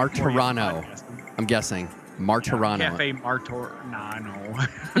notes. Martorano. I'm guessing. Martorano. Yeah, Cafe Martorano.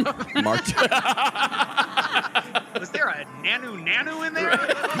 Was there a nanu in there?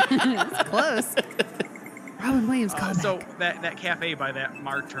 It's close. Robin Williams called So that cafe by that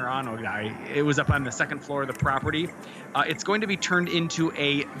Martorano guy, it was up on the second floor of the property. It's going to be turned into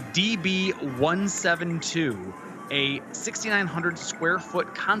a DB172, a 6,900 square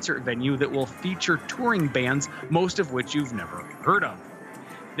foot concert venue that will feature touring bands, most of which you've never heard of.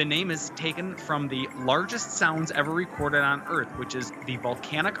 The name is taken from the largest sounds ever recorded on Earth, which is the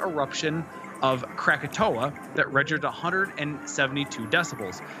volcanic eruption of Krakatoa that registered 172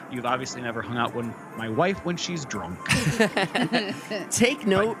 decibels. You've obviously never hung out with my wife when she's drunk. Take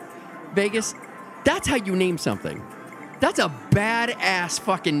note, Vegas, that's how you name something. That's a badass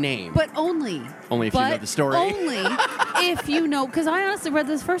fucking name. But only if you know the story. Only if you know, because I honestly read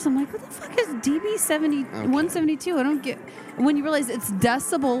this first. I'm like, what the fuck is DB 172? I don't get. When you realize it's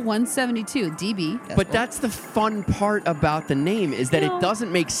decibel 172, dB. Decibel. But that's the fun part about the name is that it doesn't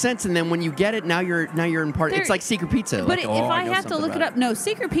make sense, and then when you get it, now you're in part. It's like Secret Pizza. But like, if I have to look it up, no,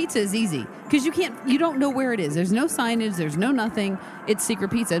 Secret Pizza is easy because you don't know where it is. There's no signage. There's no nothing. It's Secret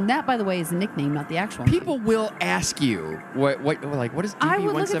Pizza, and that, by the way, is a nickname, not the actual. People will ask you what is DB 172? I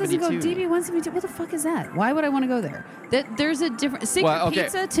would look at this and go, DB 172. What the fuck is that? Why would I want to go there? There's a different Secret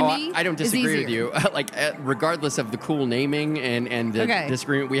Pizza to me. I don't disagree with you. Regardless of the cool naming and the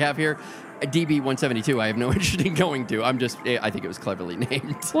disagreement we have here, DB 172, I have no interest in going to. I think it was cleverly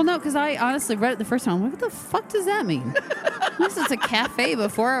named. Well, no, because I honestly read it the first time. I'm like, what the fuck does that mean? This is a cafe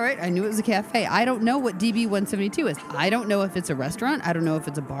before, all right? I knew it was a cafe. I don't know what DB 172 is. I don't know if it's a restaurant. I don't know if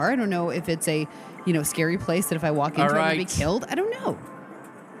it's a bar. I don't know if it's a, scary place that if I walk into, I'm going to be killed. I don't know.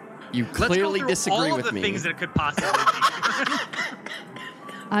 You clearly disagree with me. All of the things that it could possibly be.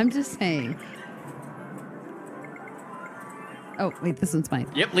 I'm just saying. Oh, wait, this one's mine.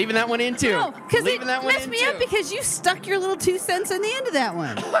 Yep, leaving that one in too. No, because it messed me up because you stuck your little 2 cents in the end of that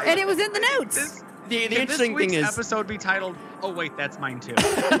one. And it was in the notes. The interesting thing is... this episode be titled, oh wait, that's mine too.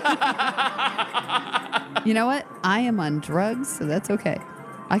 You know what? I am on drugs, so that's okay.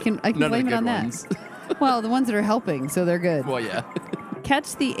 I can blame it on that. Well, the ones that are helping, so they're good. Well, yeah.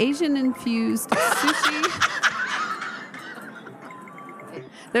 Catch the Asian-infused sushi.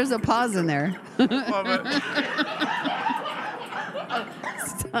 There's a pause in there. Love it.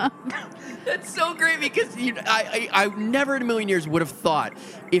 Stop. That's so great because I never in a million years would have thought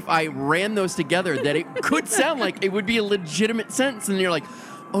if I ran those together that it could sound like it would be a legitimate sentence, and you're like,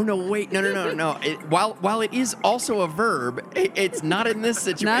 oh no, wait, no. While it is also a verb, it's not in this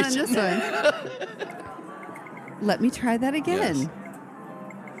situation. Not in this one. Let me try that again. Yes.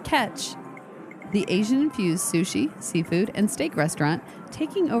 Catch the Asian-infused sushi, seafood, and steak restaurant,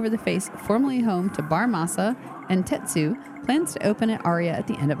 taking over the face formerly home to Bar Masa and Tetsu, plans to open at Aria at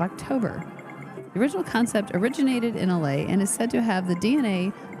the end of October. The original concept originated in LA and is said to have the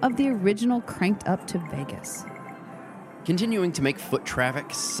DNA of the original Cranked Up to Vegas. Continuing to make foot traffic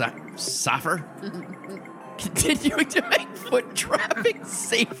safer. Continuing to make foot traffic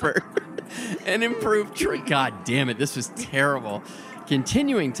safer and improve God damn it, this was terrible.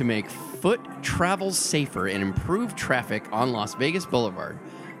 Continuing to make foot travel safer and improve traffic on Las Vegas Boulevard.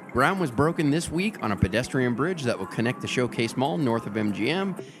 Ground was broken this week on a pedestrian bridge that will connect the Showcase Mall north of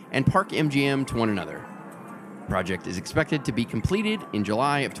MGM and Park MGM to one another. The project is expected to be completed in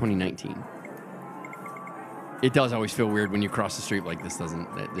July of 2019. It does always feel weird when you cross the street like this.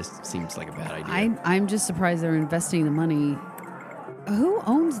 This seems like a bad idea. I'm just surprised they're investing the money. Who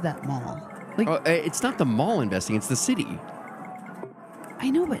owns that mall? Like, it's not the mall investing; it's the city.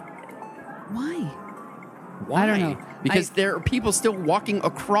 I know, but why? Why? I don't know. Because there are people still walking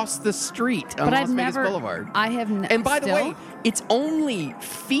across the street on Las Vegas Boulevard. I have never. And by the way, it's only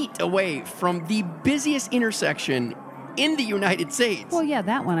feet away from the busiest intersection in the United States. Well, yeah,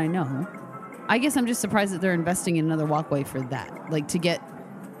 that one I know. I guess I'm just surprised that they're investing in another walkway for that. Like to get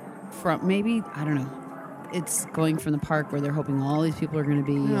from maybe, I don't know. It's going from the park where they're hoping all these people are going to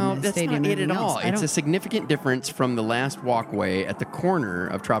be in the stadium. No, that's not it and at all. everything else. It's a significant difference from the last walkway at the corner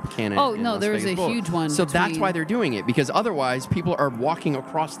of Tropicana. Oh, and no, Las there's Vegas a Boulevard. huge one So that's between- why they're doing it, because otherwise people are walking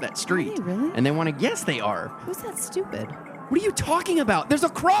across that street. Are they really? And they want to, yes, they are. Who's that stupid? What are you talking about? There's a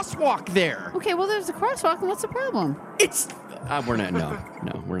crosswalk there. Okay, well, there's a crosswalk, and what's the problem? It's, we're not,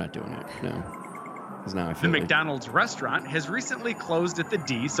 no, we're not doing it. No. Because now I The feel like, McDonald's restaurant has recently closed at the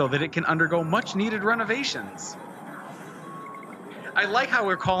D so that it can undergo much needed renovations. I like how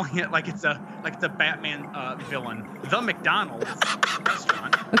we're calling it like it's a Batman villain. The McDonald's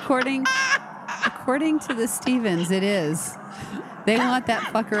restaurant. According to the Stevens, it is. They want that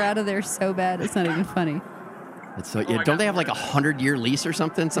fucker out of there so bad, it's not even funny. it's so, yeah, don't they have like a 100-year lease or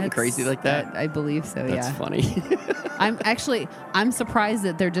something crazy like that? I believe so, That's yeah. funny. I'm surprised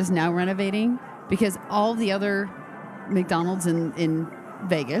that they're just now renovating because all the other McDonald's in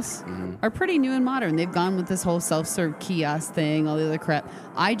Vegas are pretty new and modern. They've gone with this whole self-serve kiosk thing, all the other crap.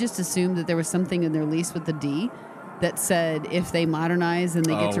 I just assumed that there was something in their lease with the D that said if they modernize and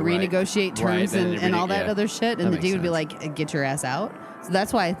they get to renegotiate terms and all that other shit, and the D would be like, get your ass out. So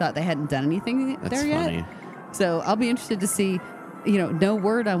that's why I thought they hadn't done anything there funny. yet. So I'll be interested to see, no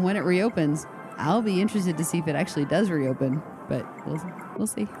word on when it reopens. I'll be interested to see if it actually does reopen, but we'll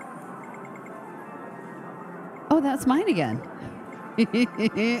see. Oh, that's mine again.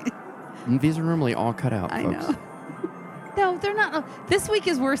 These are normally all cut out, I folks. know. No, they're not. This week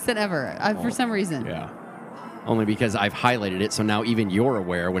is worse than ever for some reason. Yeah. Only because I've highlighted it, so now even you're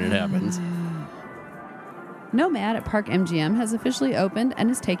aware when it happens. Nomad at Park MGM has officially opened and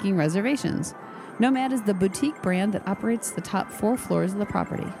is taking reservations. Nomad is the boutique brand that operates the top 4 floors of the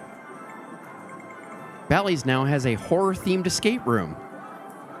property. Bally's now has a horror-themed escape room.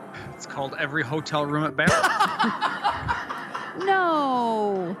 It's called Every Hotel Room at Bally's.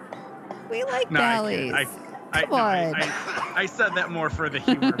 No, we like Bally's. Come on. I said that more for the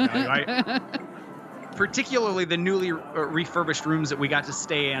humor value. Particularly the newly refurbished rooms that we got to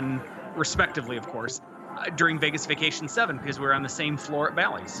stay in, respectively, of course, during Vegas Vacation 7, because we were on the same floor at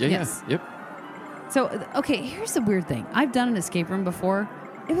Bally's. Yeah, Yes. Yep. So, okay, here's the weird thing. I've done an escape room before.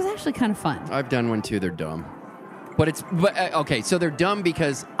 It was actually kind of fun. I've done one too. They're dumb. But okay, so they're dumb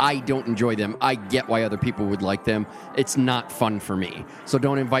because I don't enjoy them. I get why other people would like them. It's not fun for me. So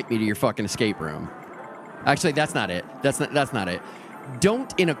don't invite me to your fucking escape room. Actually, that's not it. That's not it.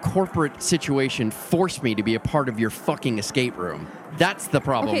 Don't, in a corporate situation, force me to be a part of your fucking escape room. That's the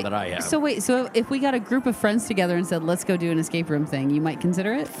problem that I have. So wait, so if we got a group of friends together and said, let's go do an escape room thing, you might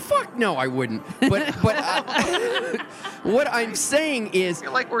consider it? Fuck no, I wouldn't. But what I'm saying is, I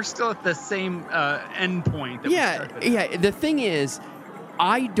feel like we're still at the same end point. That yeah. The thing is,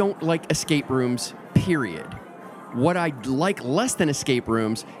 I don't like escape rooms, period. What I like less than escape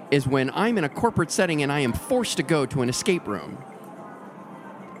rooms is when I'm in a corporate setting and I am forced to go to an escape room.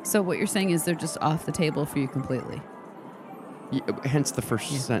 So what you're saying is they're just off the table for you completely. Hence the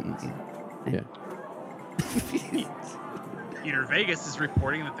first sentence. Yeah. Eater Vegas is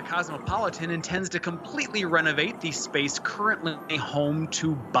reporting that the Cosmopolitan intends to completely renovate the space currently home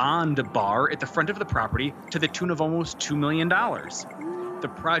to Bond Bar at the front of the property to the tune of almost $2 million. The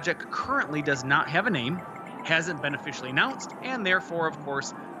project currently does not have a name, hasn't been officially announced, and therefore, of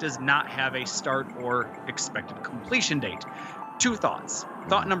course, does not have a start or expected completion date. 2 thoughts.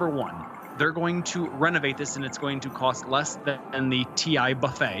 Thought number 1, they're going to renovate this and it's going to cost less than the TI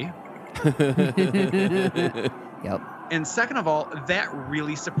buffet. Yep. And second of all, that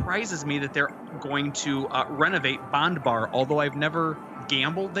really surprises me that they're going to renovate Bond Bar. Although I've never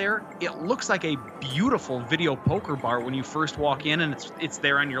gambled there, it looks like a beautiful video poker bar when you first walk in, and it's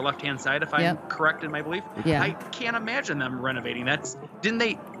there on your left-hand side, if I'm correct in my belief. Yeah. I can't imagine them renovating.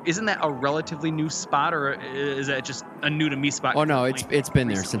 Isn't that a relatively new spot, or is that just a new to me spot? Oh no, it's been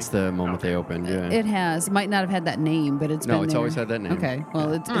there since the moment they opened. Yeah. It has. Might not have had that name, but it's been there. No, it's always had that name. Okay.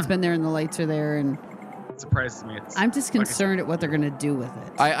 Well, it's been there, and the lights are there, and it surprises me. I'm just concerned at what they're going to do with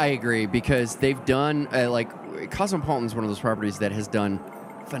it. I agree, because they've done Cosmopolitan's one of those properties that has done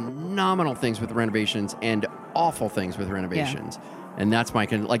phenomenal things with renovations and awful things with renovations. And that's my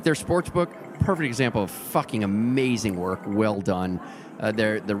their sports book, perfect example of fucking amazing work, well done.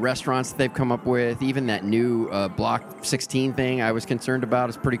 The restaurants that they've come up with, even that new Block 16 thing I was concerned about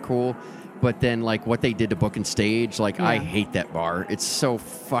is pretty cool. But then what they did to Book and Stage, I hate that bar. It's so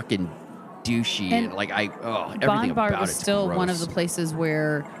fucking douchey and everything Bond Bar about was it's still gross. one of the places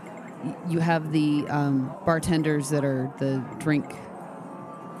where you have the bartenders that are the drink.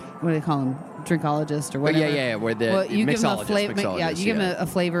 What do they call them? Drinkologist or whatever. Yeah. Where the you give them a flavor. mixologist, You give them a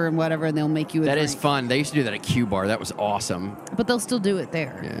flavor and whatever, and they'll make you a That drink. is fun. They used to do that at Q Bar. That was awesome. But they'll still do it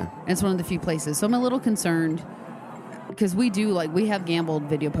there. Yeah. And it's one of the few places. So I'm a little concerned because we have gambled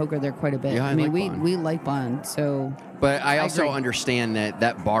video poker there quite a bit. Yeah, I mean, like Bond. we like Bond. So. But I also agree. understand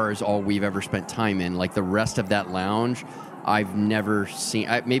that bar is all we've ever spent time in. The rest of that lounge, I've never seen.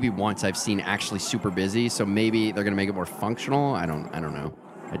 Maybe once I've seen actually super busy. So maybe they're going to make it more functional. I don't know.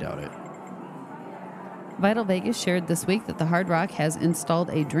 I doubt it. Vital Vegas shared this week that the Hard Rock has installed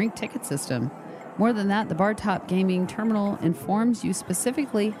a drink ticket system. More than that, the Bar Top Gaming Terminal informs you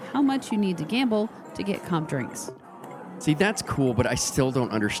specifically how much you need to gamble to get comp drinks. See, that's cool, but I still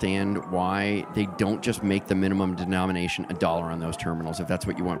don't understand why they don't just make the minimum denomination $1 on those terminals if that's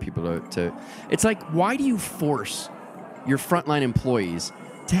what you want people to. It's why do you force your frontline employees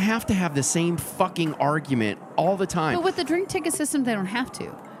to have the same fucking argument all the time? But with the drink ticket system, they don't have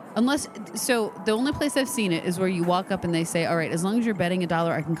to. So the only place I've seen it is where you walk up and they say, all right, as long as you're betting $1,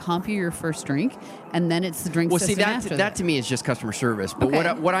 I can comp you your first drink, and then it's the drink system after that to me is just customer service. But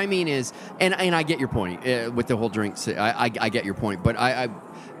Okay. what I mean is, and I get your point with the whole drinks. I get your point, but I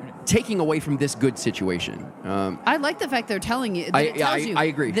taking away from this good situation. I like the fact they're telling you. That it tells you I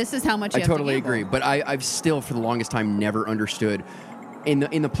agree. This is how much you I have totally to gamble. agree. But I've still, for the longest time, never understood in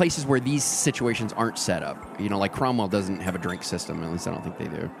the places where these situations aren't set up. Like Cromwell doesn't have a drink system. At least I don't think they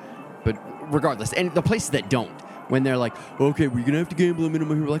do. But regardless, and the places that don't, when they're like, okay, we're going to have to gamble a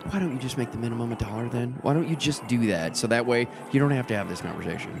minimum, we're like, why don't you just make the minimum $1 then? Why don't you just do that? So that way you don't have to have this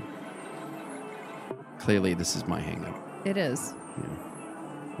conversation. Clearly, this is my hang-up. It is.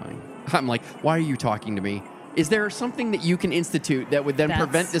 Fine. I'm like, why are you talking to me? Is there something that you can institute that would then That's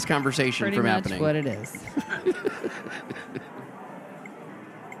prevent this conversation Pretty from much happening? what it is.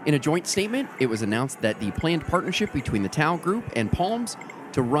 In a joint statement, it was announced that the planned partnership between the Tao Group and Palms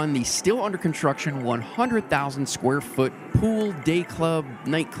to run the still under construction 100,000 square foot pool, day club,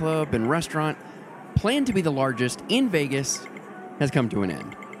 nightclub, and restaurant, planned to be the largest in Vegas, has come to an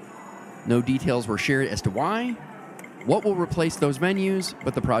end. No details were shared as to why, what will replace those venues,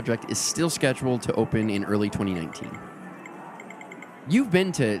 but the project is still scheduled to open in early 2019. You've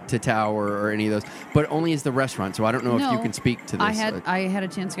been to Tao or any of those, but only as the restaurant, so I don't know if you can speak to this. I had a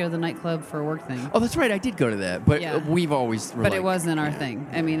chance to go to the nightclub for a work thing. Oh, that's right. I did go to that, but Yeah. we've always. But it wasn't our thing.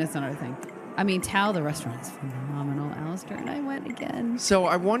 I mean, it's not our thing. I mean, Tao, the restaurant is phenomenal, Alistair, and I went again. So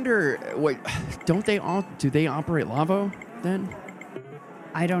I wonder, do they operate Lavo then?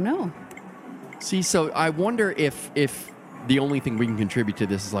 I don't know. See, so I wonder if the only thing we can contribute to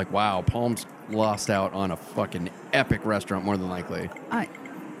this is wow, Palms lost out on a fucking epic restaurant more than likely.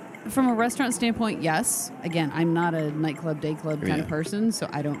 From a restaurant standpoint, yes. Again, I'm not a nightclub, day club kind of person, so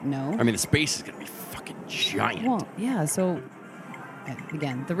I don't know. I mean, the space is going to be fucking giant. Well, yeah, so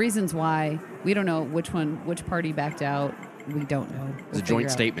again, the reasons why, we don't know which party backed out. We don't know. It was a joint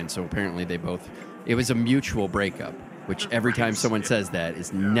statement, so apparently it was a mutual breakup, which every time someone says that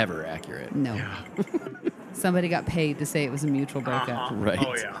is never accurate. No. Somebody got paid to say it was a mutual breakup. Right.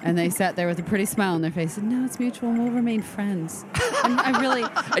 Oh, yeah. And they sat there with a pretty smile on their face and, no, it's mutual and we'll remain friends. And I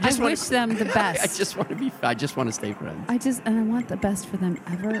wish them the best. I just want to stay friends. And I want the best for them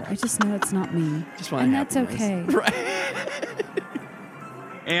ever. I just know it's not me. Just want and that's happiness. okay. Right.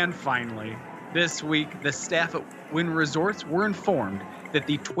 And finally, this week, the staff at Wynn Resorts were informed that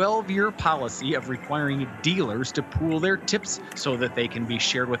the 12-year policy of requiring dealers to pool their tips so that they can be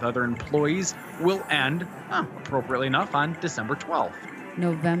shared with other employees will end, appropriately enough, on December 12th.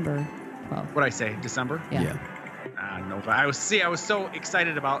 November 12th. What'd I say? December? Yeah. November. I was so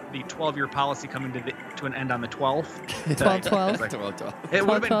excited about the 12-year policy coming to an end on the 12th. 12/12. It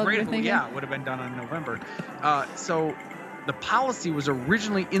would have been 12/12, great. you're thinking? Yeah, it would have been done in November. So the policy was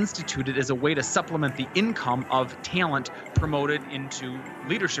originally instituted as a way to supplement the income of talent promoted into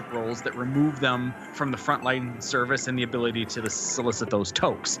leadership roles that remove them from the frontline service and the ability to solicit those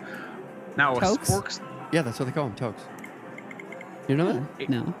tokes. Now, Tokes? Yeah, that's what they call them, tokes. You know that?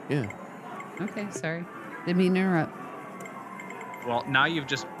 No. Yeah. Okay, sorry. Didn't mean to interrupt. Well, now you've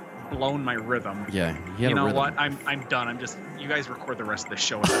just blown my rhythm. Yeah. You know what? I'm done. You guys record the rest of the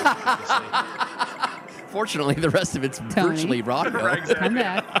show. Obviously. Fortunately, the rest of it's Tony. virtually audio. Right, exactly. Come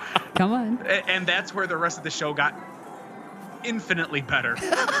back. Come on. And that's where the rest of the show got infinitely better.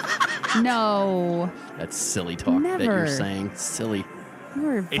 No. That's silly talk that Never. you're saying. Silly. You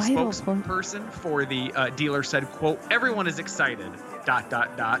were A vital. spokesperson for the dealer said, quote, "Everyone is excited, ...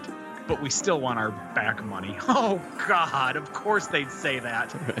 but we still want our back money." Oh, God. Of course they'd say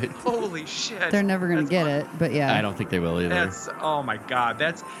that. Right. Holy shit. They're never going to get it, but yeah. I don't think they will either. Oh, my God.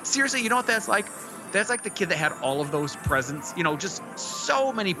 That's seriously, you know what that's like? That's like the kid that had all of those presents, just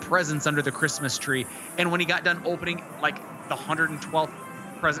so many presents under the Christmas tree. And when he got done opening, like the 112th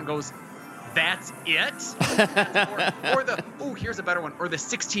present goes, "That's it?" Here's a better one. Or the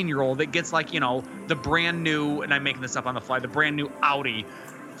 16-year-old that gets like, the brand new, and I'm making this up on the fly, the brand new Audi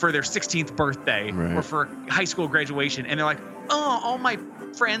for their 16th birthday Right. or for high school graduation. And they're like, "Oh, all my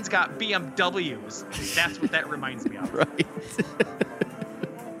friends got BMWs." That's what that reminds me of. Right.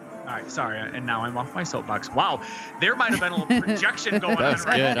 All right, sorry, and now I'm off my soapbox. Wow, there might have been a little projection going on. That's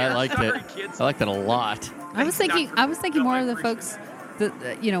right good. there. I liked Sorry, it. Kids. I liked that a lot. I was Thank you, thinking. Dr. I was thinking Bill, more I of the appreciate folks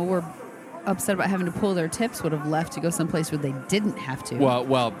that were upset about having to pull their tips would have left to go someplace where they didn't have to.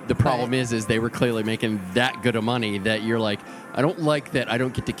 Well, the problem is they were clearly making that good of money that you're like, I don't like that I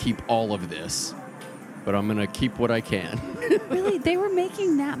don't get to keep all of this, but I'm going to keep what I can. Really, they were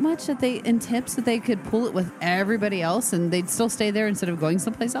making that much in tips that they could pull it with everybody else, and they'd still stay there instead of going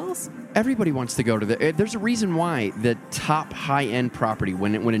someplace else. Everybody wants to go to there's a reason why the top high-end property,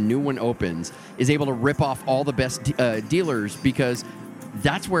 when a new one opens, is able to rip off all the best dealers, because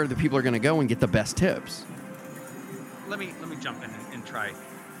that's where the people are going to go and get the best tips. Let me jump in and try.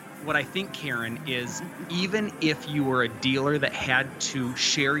 What I think, Karen, is even if you were a dealer that had to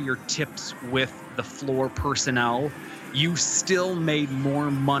share your tips with the floor personnel, you still made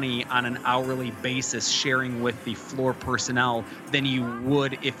more money on an hourly basis sharing with the floor personnel than you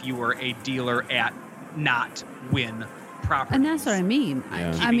would if you were a dealer at not win properties. And that's what I mean.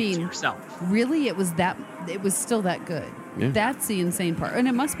 Yeah. I mean, to yourself. really, it was still that good. Yeah. That's the insane part. And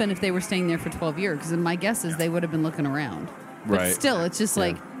it must have been if they were staying there for 12 years, because my guess is they would have been looking around. But Right. still, it's just Yeah.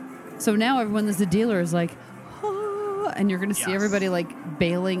 like, so now everyone that's a dealer is like, oh, and you're going to see Yes. everybody like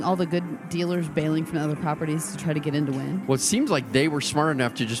bailing, all the good dealers bailing from other properties to try to get in to win. Well, it seems like they were smart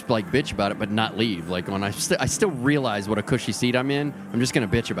enough to just like bitch about it, but not leave. Like when I still realize what a cushy seat I'm in, I'm just going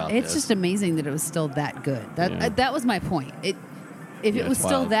to bitch about It's this. just amazing that it was still that good. Yeah. That was my point. If Yeah, it was it's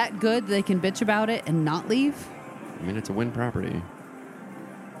still wild. that good, they can bitch about it and not leave. I mean, it's a win property.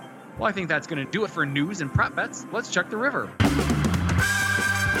 Well, I think that's going to do it for news and prop bets. Let's check the river.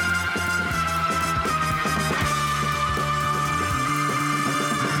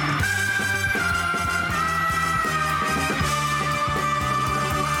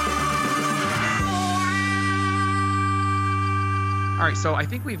 All right, so I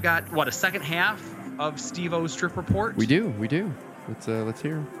think we've got, a second half of Steve-O's trip report? We do. Let's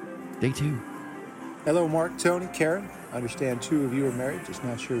hear. Day 2. Hello, Mark, Tony, Karen. I understand 2 of you are married, just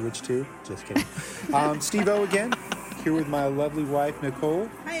not sure which 2. Just kidding. Steve-O again, here with my lovely wife, Nicole.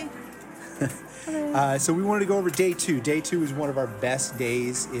 Hi. So we wanted to go over day 2. Day 2 is one of our best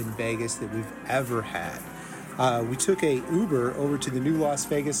days in Vegas that we've ever had. We took a Uber over to the new Las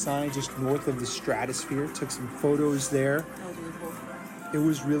Vegas sign just north of the Stratosphere, took some photos there. It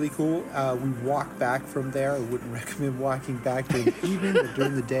was really cool. We walked back from there. I wouldn't recommend walking back during the evening, but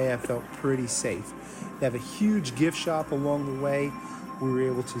during the day I felt pretty safe. They have a huge gift shop along the way. We were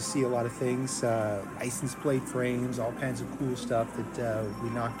able to see a lot of things, license plate frames, all kinds of cool stuff that we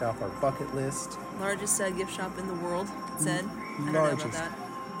knocked off our bucket list. Largest gift shop in the world, it said. I don't know Largest. about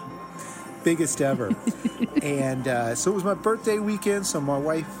that. Biggest ever. And so it was my birthday weekend, so my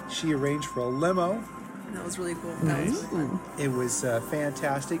wife, she arranged for a limo. That was really cool. That was really fun. It was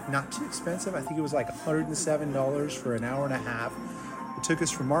fantastic, not too expensive. I think it was like $107 for an hour and a half. It took us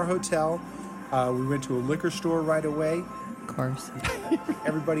from our hotel. We went to a liquor store right away. Of course.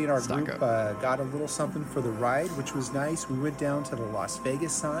 Everybody in our Stock group up. got a little something for the ride, which was nice. We went down to the Las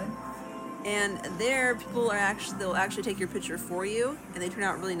Vegas sign. And there, they'll actually take your picture for you, and they turn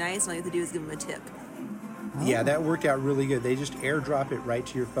out really nice. And all you have to do is give them a tip. Yeah, that worked out really good. They just airdrop it right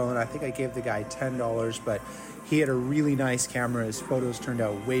to your phone. I think I gave the guy $10, but he had a really nice camera. His photos turned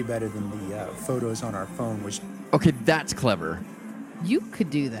out way better than the photos on our phone, which... Okay, that's clever. You could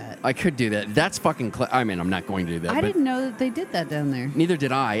do that. I could do that. That's fucking clever. I mean, I'm not going to do that. I but didn't know that they did that down there. Neither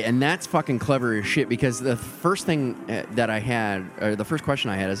did I, and that's fucking clever as shit, because the first thing that I had, or the first question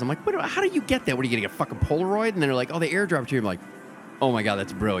I had is, I'm like, how do you get that? What, are you going to get a fucking Polaroid? And then they're like, oh, they airdrop it to you. I'm like, oh my God,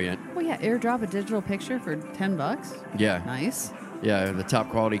 that's brilliant. Well, yeah, airdrop a digital picture for $10. Yeah. Nice. Yeah, the top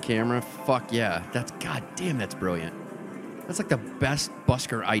quality camera. Fuck yeah. That's, goddamn, that's brilliant. That's like the best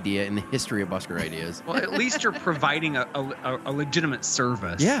busker idea in the history of busker ideas. Well, at least you're providing a legitimate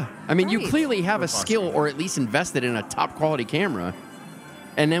service. Yeah. I mean, you Right. clearly have For a skill, or at least invested in a top quality camera.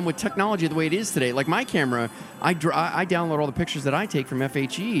 And then with technology the way it is today, like my camera, I download all the pictures that I take from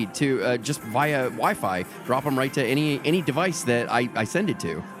FHE to just via Wi-Fi, drop them right to any device that I send it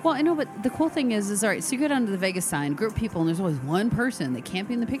to. Well, I know, but the cool thing is all right, so you go down to the Vegas sign, group of people, and there's always one person that can't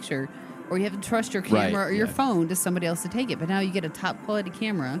be in the picture, or you have to trust your camera or your phone to somebody else to take it. But now you get a top quality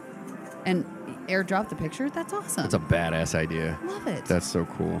camera and airdrop the picture. That's awesome. That's a badass idea. Love it. That's so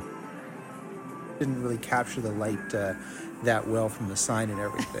cool. Didn't really capture the light that well from the sign and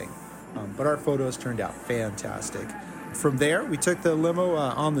everything. But our photos turned out fantastic. From there, we took the limo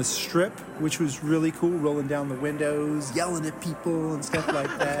on the strip, which was really cool, rolling down the windows, yelling at people and stuff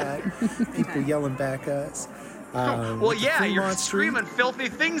like that. People yelling back at us. Well, yeah, you're Fremont Street. screaming filthy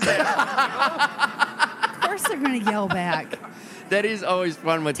things at them. Of course they're going to yell back. That is always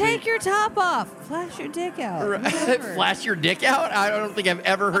fun with Take your top off. Flash your dick out. Whatever. Flash your dick out? I don't think I've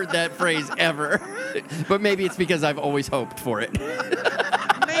ever heard that phrase ever. But maybe it's because I've always hoped for it.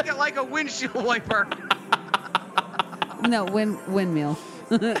 Make it like a windshield wiper. No, windmill.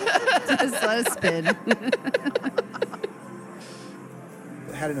 Just let it spin.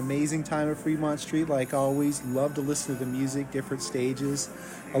 Had an amazing time at Fremont Street, like always. Love to listen to the music, different stages.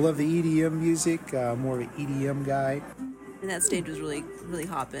 I love the EDM music, more of an EDM guy. And that stage was really, really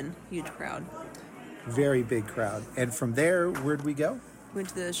hopping. Huge crowd. Very big crowd. And from there, where'd we go? Went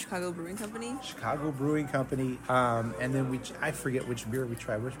to the Chicago Brewing Company. Chicago Brewing Company. And then I forget which beer we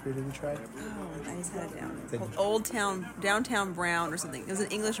tried. Which beer did we try? Oh, I just had it down. It's called Downtown Brown or something. It was an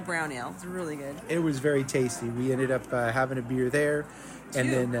English brown ale. It's really good. It was very tasty. We ended up having a beer there. And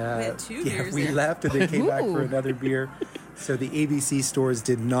then we had two beers we there. left and then came back for Ooh. another beer. So the ABC stores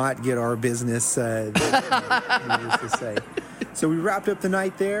did not get our business, needless to say. So we wrapped up the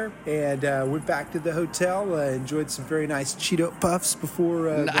night there and went back to the hotel. Enjoyed some very nice Cheeto Puffs before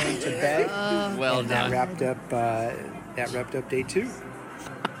going to bed. Well and done. that wrapped up day 2.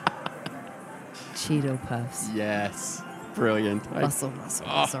 Cheeto Puffs. Yes. Brilliant. Rustle.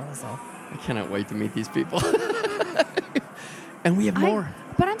 I cannot wait to meet these people. And we have more.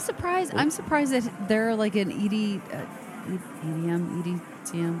 But I'm surprised. I'm surprised that they're like an EDM.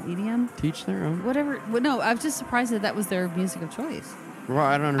 Teach their own. Whatever. Well, no, I'm just surprised that was their music of choice. Well,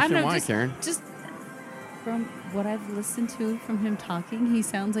 I don't understand know, why, just, Karen. Just from what I've listened to from him talking, he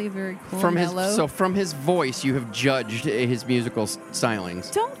sounds like a very cool, From mellow. from his voice, you have judged his musical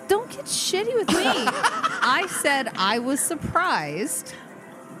stylings. Don't get shitty with me. I said I was surprised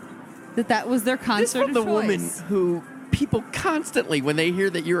that was their concert This from of the woman choice. who people constantly, when they hear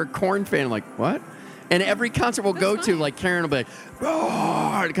that you're a Korn fan, like, what? And every concert we'll go to, like, Karen will be like,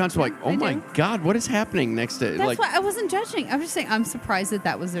 oh, the concert, like, oh I my do. God, what is happening next to, That's like, why I wasn't judging. I was just saying I'm surprised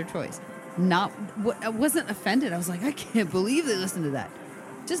that was their choice. I wasn't offended. I was like, I can't believe they listened to that.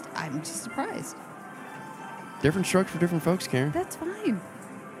 I'm just surprised. different strokes for different folks, Karen. That's fine.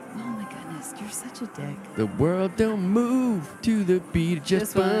 Oh my goodness, you're such a dick. The world don't move to the beat of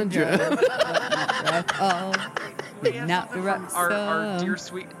just one drum. Oh, not the rock Our song. dear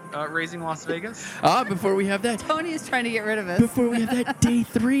sweet Raising Las Vegas. Before we have that, Tony is trying to get rid of us. before we have that day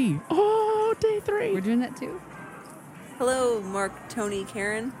 3. Oh, day 3. We're doing that too. Hello, Mark, Tony,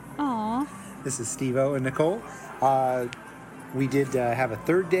 Karen. Aw. This is Steve-O and Nicole. We did have a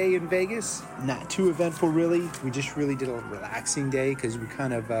third day in Vegas. Not too eventful, really. We just really did a relaxing day because we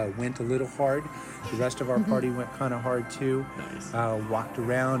kind of went a little hard. The rest of our party went kind of hard, too. Nice. Walked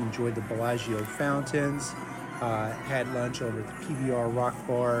around, enjoyed the Bellagio fountains. Had lunch over at the PBR Rock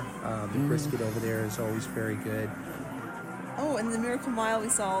Bar. The brisket over there is always very good. Oh, and the Miracle Mile, we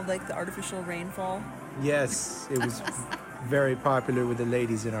saw like the artificial rainfall. Yes, it was very popular with the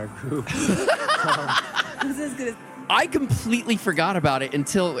ladies in our group. It was as good as. I completely forgot about it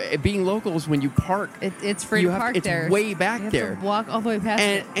until being locals when you park. It's free You to have- park it's there. way back you have there. To walk all the way past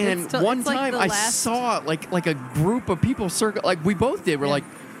And, it. and It's to- one it's like time the I last- saw like a group of people circle, like we both did. We're Yeah. like,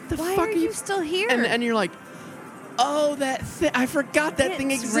 the Why fuck are you still here? And you're like, Oh, that thing. I forgot that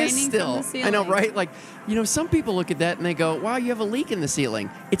thing It's exists raining from still. the I know, ceiling. right? Like, some people look at that and they go, wow, you have a leak in the ceiling.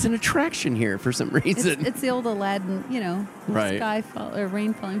 It's an attraction here for some reason. It's the old Aladdin, Right.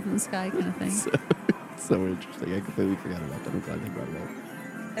 rain falling from the sky kind of thing. So interesting. I completely forgot about that. I'm glad they brought it up.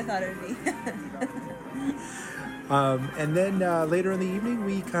 I thought it would be. And then later in the evening,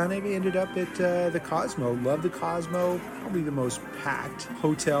 we kind of ended up at the Cosmo. Love the Cosmo. Probably the most packed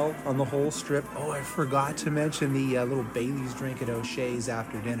hotel on the whole strip. Oh, I forgot to mention the little Bailey's drink at O'Shea's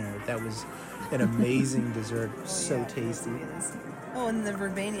after dinner. That was an amazing dessert. So tasty. Oh, and the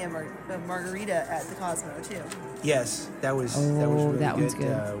Verbania margarita at the Cosmo too. Yes, that was really that good. one's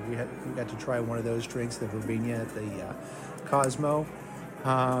good. We got to try one of those drinks, the Verbania at the Cosmo.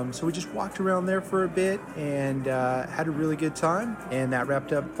 So we just walked around there for a bit and had a really good time, and that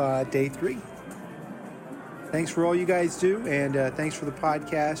wrapped up day 3. Thanks for all you guys do, and thanks for the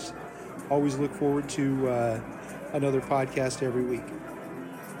podcast. Always look forward to another podcast every week.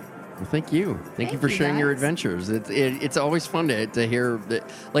 Well, thank you. Thank you for you, sharing your guys. adventures. It's always fun to hear that.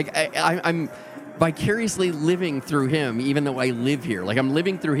 Like, I'm vicariously living through him, even though I live here. Like, I'm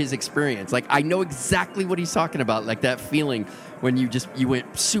living through his experience. Like, I know exactly what he's talking about. Like that feeling when you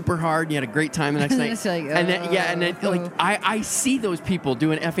went super hard and you had a great time the next night. It's like, and then like I see those people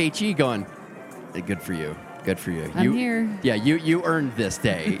doing FHE going, hey, good for you. Good for you. I'm here. Yeah, you earned this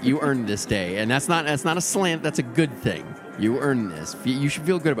day. You earned this day, and that's not a slant. That's a good thing. You earned this. You should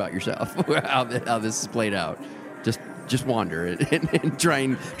feel good about yourself. how this is played out. Just wander and try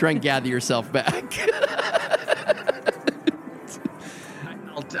and gather yourself back.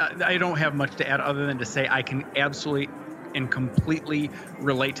 I don't have much to add other than to say I can absolutely and completely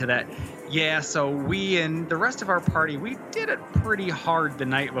relate to that. Yeah, so we and the rest of our party, we did it pretty hard the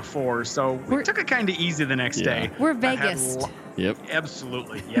night before, so we took it kind of easy the next day. We're I had Vegas. Yep.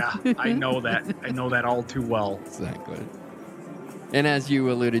 Absolutely, yeah. I know that. I know that all too well. Exactly. And as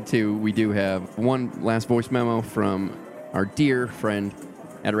you alluded to, we do have one last voice memo from our dear friend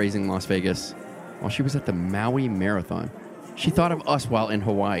at Raising Las Vegas while she was at the Maui Marathon. She thought of us while in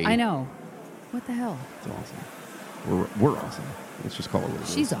Hawaii. I know. What the hell? It's awesome. We're awesome. Let's just call it what it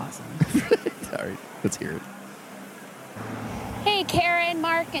is. She's awesome. All right, let's hear it. Hey, Karen,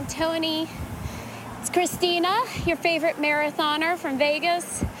 Mark, and Tony. It's Christina, your favorite marathoner from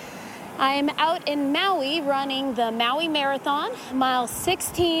Vegas. I'm out in Maui running the Maui Marathon, mile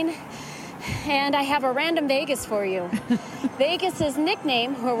 16, and I have a random Vegas for you. Vegas's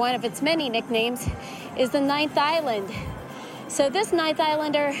nickname, or one of its many nicknames, is the Ninth Island. So this Ninth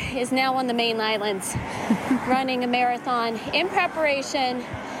Islander is now on the main islands, running a marathon in preparation.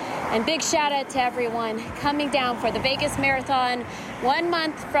 And big shout out to everyone coming down for the Vegas Marathon 1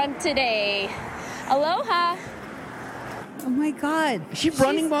 month from today. Aloha. Oh my God. Is she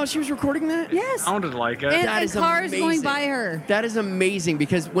running while she was recording that? Yes. Sounded like it. And, That and is cars going amazing. by her. That is amazing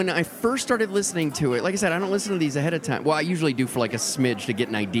because when I first started listening to it, like I said, I don't listen to these ahead of time. Well, I usually do for like a smidge to get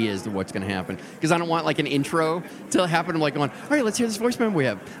an idea as to what's going to happen because I don't want like an intro to happen. I'm like going, all right, let's hear this voice memo we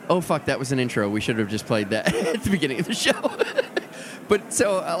have. Oh, fuck, that was an intro. We should have just played that at the beginning of the show. But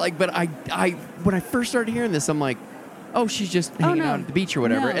so, but I when I first started hearing this, I'm like, oh, she's just hanging out at the beach or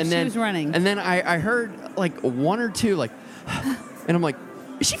whatever. No, and she then was running. And then I heard like one or two like, and I'm like,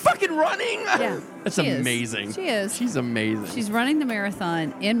 is she fucking running? Yeah. That's she is. amazing. She is. She's amazing. She's running the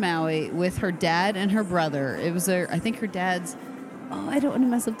marathon in Maui with her dad and her brother. It was I think her dad's, I don't want to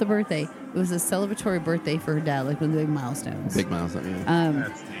mess up the birthday. It was a celebratory birthday for her dad, like one of the big milestones. Big milestone, yeah.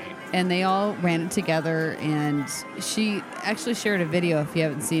 That's neat. And they all ran it together, and she actually shared a video, if you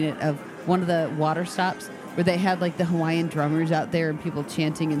haven't seen it, of one of the water stops where they had like the Hawaiian drummers out there and people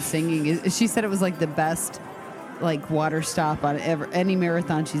chanting and singing. She said it was like the best like water stop on any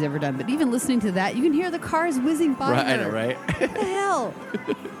marathon she's ever done. But even listening to that, you can hear the cars whizzing by Right, I her. know, right? What the hell?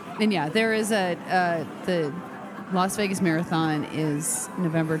 And yeah, there is the Las Vegas Marathon is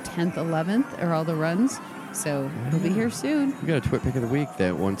November 10th, 11th are all the runs. So it'll be here soon. We got a Twit Pick of the Week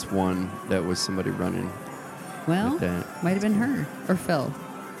that once won that was somebody running. Well, with that. might have been her or Phil.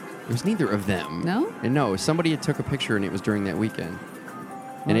 It was neither of them. No? And no, somebody had took a picture and it was during that weekend.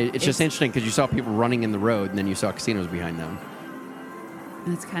 And Well, it's just interesting because you saw people running in the road and then you saw casinos behind them.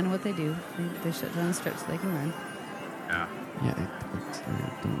 And that's kind of what they do. They shut down the strip so they can run. Yeah. Yeah,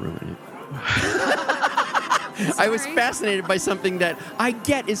 don't ruin it. I was fascinated by something that I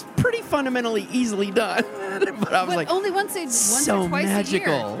get is pretty fundamentally easily done. But I was like, only once so or twice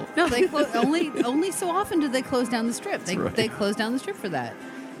magical. a year. No, they only so often do they close down the strip. They right. they close down the strip for that.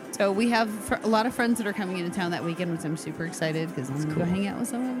 So we have a lot of friends that are coming into town that weekend, which I'm super excited because I'm going to go hang out with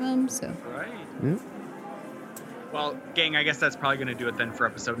some of them. So Right. Yeah. Well, gang, I guess that's probably going to do it then for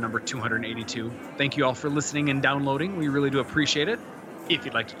episode number 282. Thank you all for listening and downloading. We really do appreciate it. If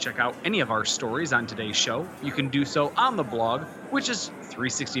you'd like to check out any of our stories on today's show, you can do so on the blog, which is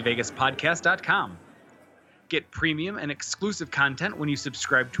 360vegaspodcast.com. Get premium and exclusive content when you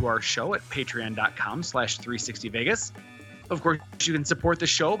subscribe to our show at patreon.com/360vegas. Of course, you can support the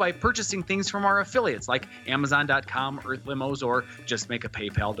show by purchasing things from our affiliates like Amazon.com, Earth Limos, or just make a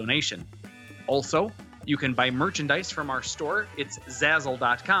PayPal donation. Also, you can buy merchandise from our store. It's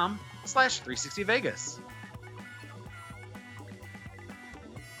Zazzle.com/360Vegas.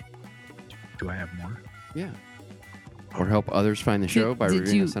 Do I have more? Yeah. Or help others find the show by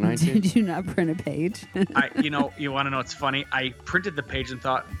reviewing us on iTunes. Did you not print a page? You want to know what's funny? I printed the page and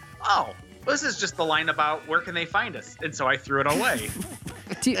thought, oh, this is just the line about where can they find us. And so I threw it away.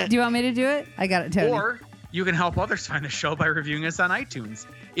 do you want me to do it? I got it, Tony. Or you can help others find the show by reviewing us on iTunes.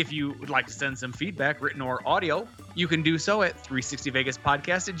 If you would like to send some feedback, written or audio, you can do so at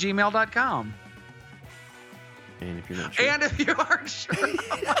 360vegaspodcast@gmail.com. And if you're not sure. And if you aren't sure.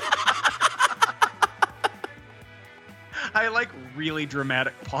 I like really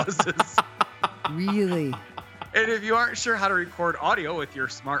dramatic pauses. Really? And if you aren't sure how to record audio with your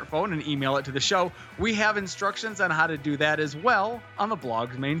smartphone and email it to the show, we have instructions on how to do that as well on the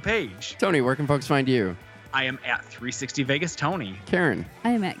blog's main page. Tony, where can folks find you? I am at 360Vegas Tony. Karen. I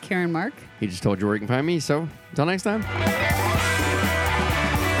am at Karen Mark. He just told you where you can find me, so until next time.